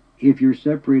 If you're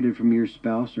separated from your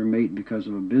spouse or mate because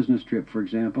of a business trip, for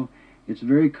example, it's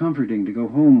very comforting to go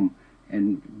home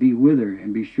and be with her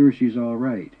and be sure she's all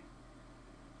right.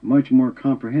 Much more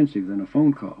comprehensive than a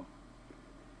phone call.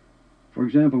 For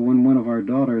example, when one of our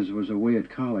daughters was away at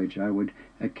college, I would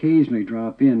occasionally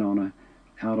drop in on a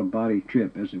out-of-body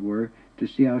trip, as it were, to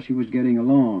see how she was getting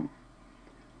along.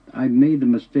 I made the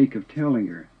mistake of telling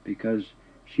her because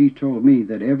she told me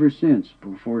that ever since,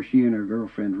 before she and her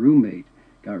girlfriend roommate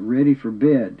got ready for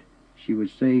bed, she would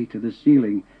say to the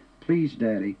ceiling, "Please,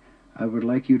 Daddy, I would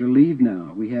like you to leave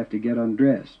now. We have to get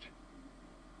undressed."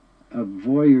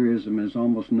 Voyeurism is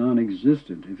almost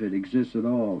non-existent, if it exists at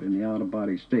all, in the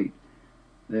out-of-body state.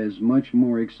 There's much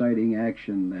more exciting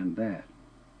action than that.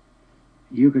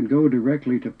 You can go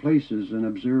directly to places and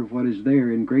observe what is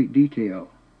there in great detail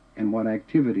and what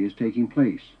activity is taking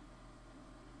place.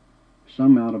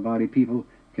 Some out-of-body people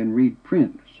can read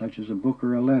print, such as a book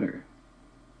or a letter.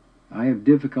 I have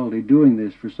difficulty doing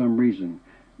this for some reason.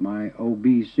 My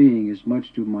OB seeing is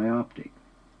much too myopic.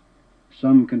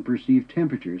 Some can perceive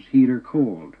temperatures, heat or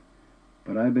cold,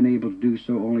 but I've been able to do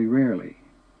so only rarely.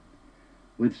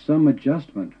 With some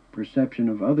adjustment, perception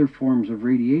of other forms of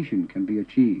radiation can be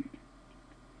achieved.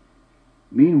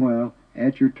 Meanwhile,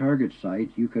 at your target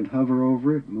site, you can hover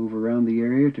over it, move around the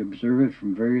area to observe it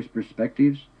from various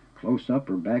perspectives, close up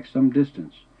or back some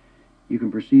distance. You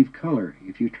can perceive color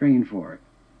if you train for it.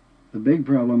 The big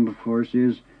problem, of course,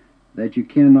 is that you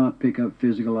cannot pick up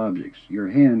physical objects. Your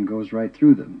hand goes right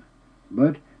through them.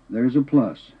 But there's a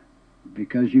plus,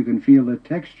 because you can feel the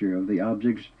texture of the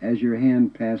objects as your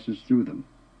hand passes through them.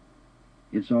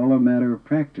 It's all a matter of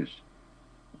practice.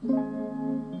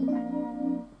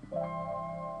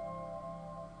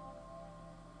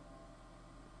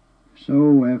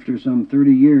 So, after some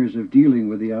 30 years of dealing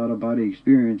with the out-of-body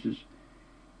experiences,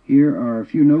 here are a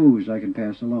few no's I can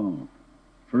pass along.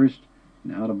 First,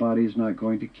 an out-of-body is not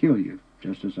going to kill you,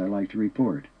 just as I like to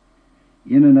report.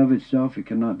 In and of itself, it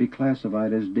cannot be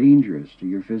classified as dangerous to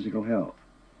your physical health.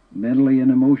 Mentally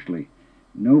and emotionally,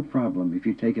 no problem if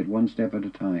you take it one step at a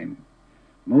time.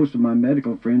 Most of my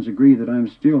medical friends agree that I'm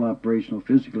still operational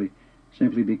physically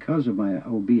simply because of my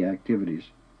OB activities,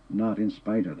 not in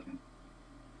spite of them.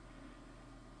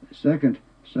 Second,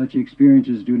 such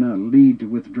experiences do not lead to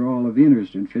withdrawal of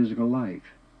interest in physical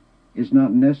life. It's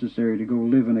not necessary to go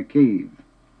live in a cave.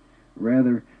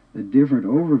 Rather, the different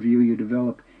overview you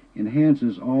develop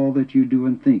enhances all that you do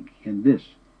and think in this,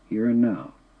 here and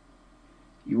now.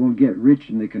 You won't get rich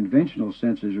in the conventional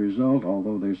sense as a result,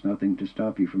 although there's nothing to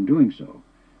stop you from doing so.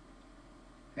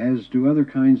 As to other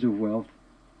kinds of wealth,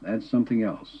 that's something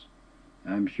else.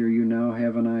 I'm sure you now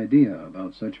have an idea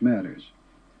about such matters.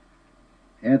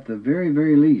 At the very,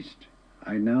 very least,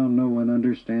 I now know and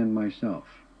understand myself.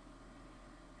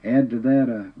 Add to that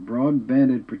a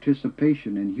broad-banded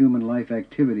participation in human life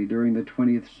activity during the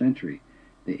 20th century,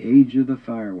 the age of the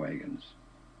fire wagons.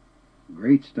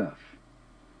 Great stuff.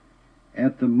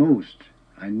 At the most,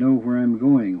 I know where I'm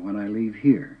going when I leave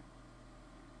here.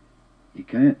 You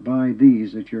can't buy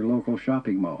these at your local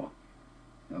shopping mall.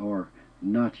 Or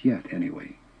not yet,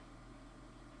 anyway.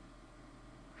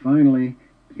 Finally,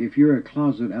 if you're a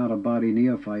closet out-of-body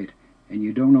neophyte and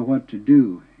you don't know what to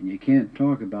do and you can't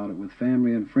talk about it with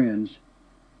family and friends,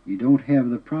 you don't have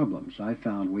the problems I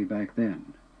found way back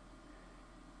then.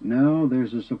 Now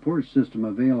there's a support system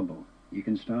available. You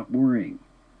can stop worrying.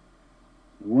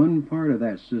 One part of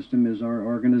that system is our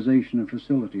organization and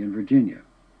facility in Virginia.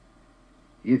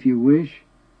 If you wish,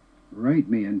 write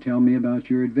me and tell me about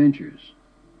your adventures.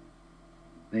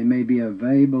 They may be a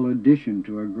valuable addition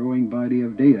to a growing body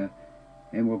of data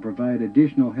and will provide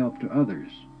additional help to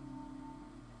others.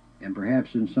 And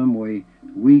perhaps in some way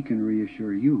we can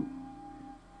reassure you.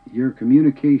 Your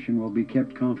communication will be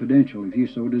kept confidential if you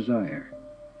so desire.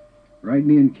 Write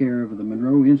me in care of the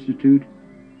Monroe Institute,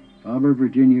 Faber,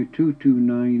 Virginia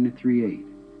 22938.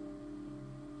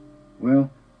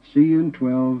 Well, see you in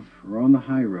 12 or on the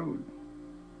high road.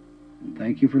 And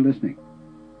thank you for listening.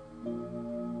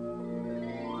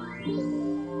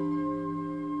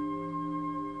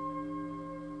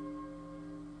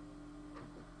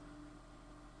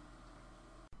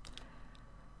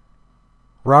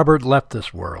 Robert left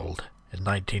this world in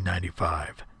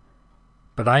 1995,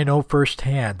 but I know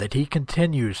firsthand that he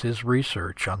continues his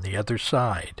research on the other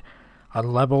side,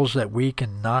 on levels that we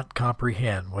cannot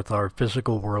comprehend with our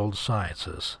physical world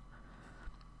sciences.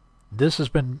 This has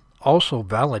been also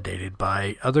validated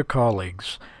by other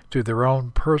colleagues through their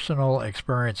own personal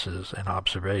experiences and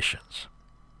observations.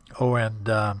 Oh,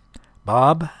 and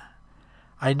Bob,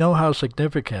 I know how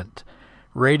significant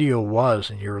radio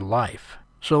was in your life.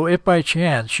 So if by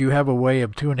chance you have a way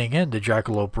of tuning in to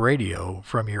Jackalope Radio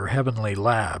from your heavenly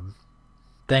lab,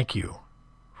 thank you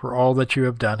for all that you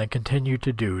have done and continue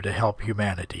to do to help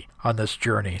humanity on this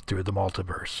journey through the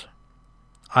multiverse.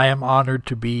 I am honored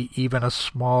to be even a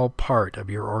small part of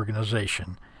your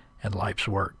organization and life's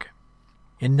work.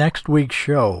 In next week's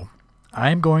show, I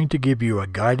am going to give you a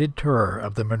guided tour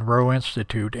of the Monroe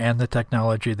Institute and the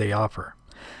technology they offer.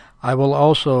 I will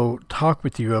also talk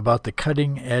with you about the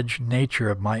cutting-edge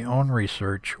nature of my own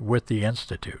research with the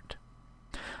Institute.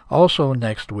 Also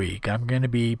next week, I'm going to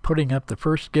be putting up the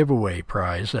first giveaway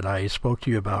prize that I spoke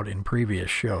to you about in previous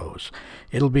shows.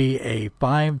 It'll be a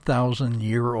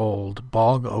 5,000-year-old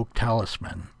bog oak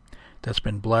talisman that's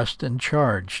been blessed and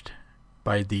charged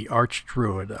by the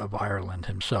Archdruid of Ireland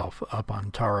himself up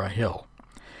on Tara Hill.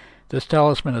 This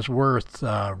talisman is worth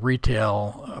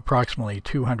retail approximately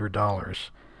 $200.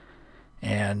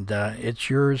 And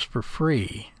it's yours for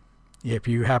free if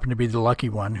you happen to be the lucky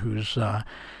one whose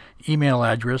email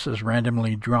address is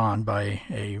randomly drawn by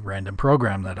a random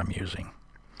program that I'm using.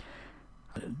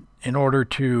 In order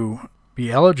to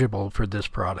be eligible for this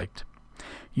product,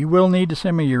 you will need to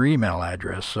send me your email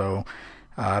address, so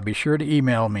be sure to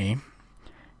email me.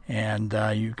 And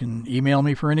you can email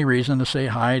me for any reason, to say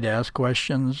hi, to ask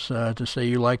questions, to say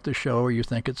you like the show or you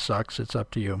think it sucks. It's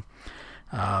up to you.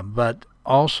 But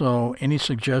also, any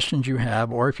suggestions you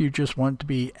have, or if you just want to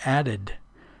be added,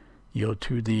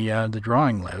 to the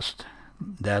drawing list,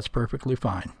 that's perfectly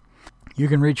fine. You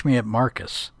can reach me at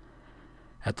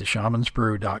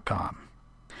marcus@theshamansbrew.com.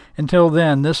 Until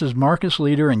then, this is Marcus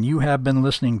Leader, and you have been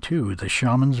listening to The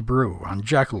Shaman's Brew on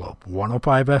Jackalope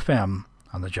 105 FM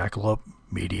on the Jackalope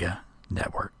Media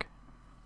Network.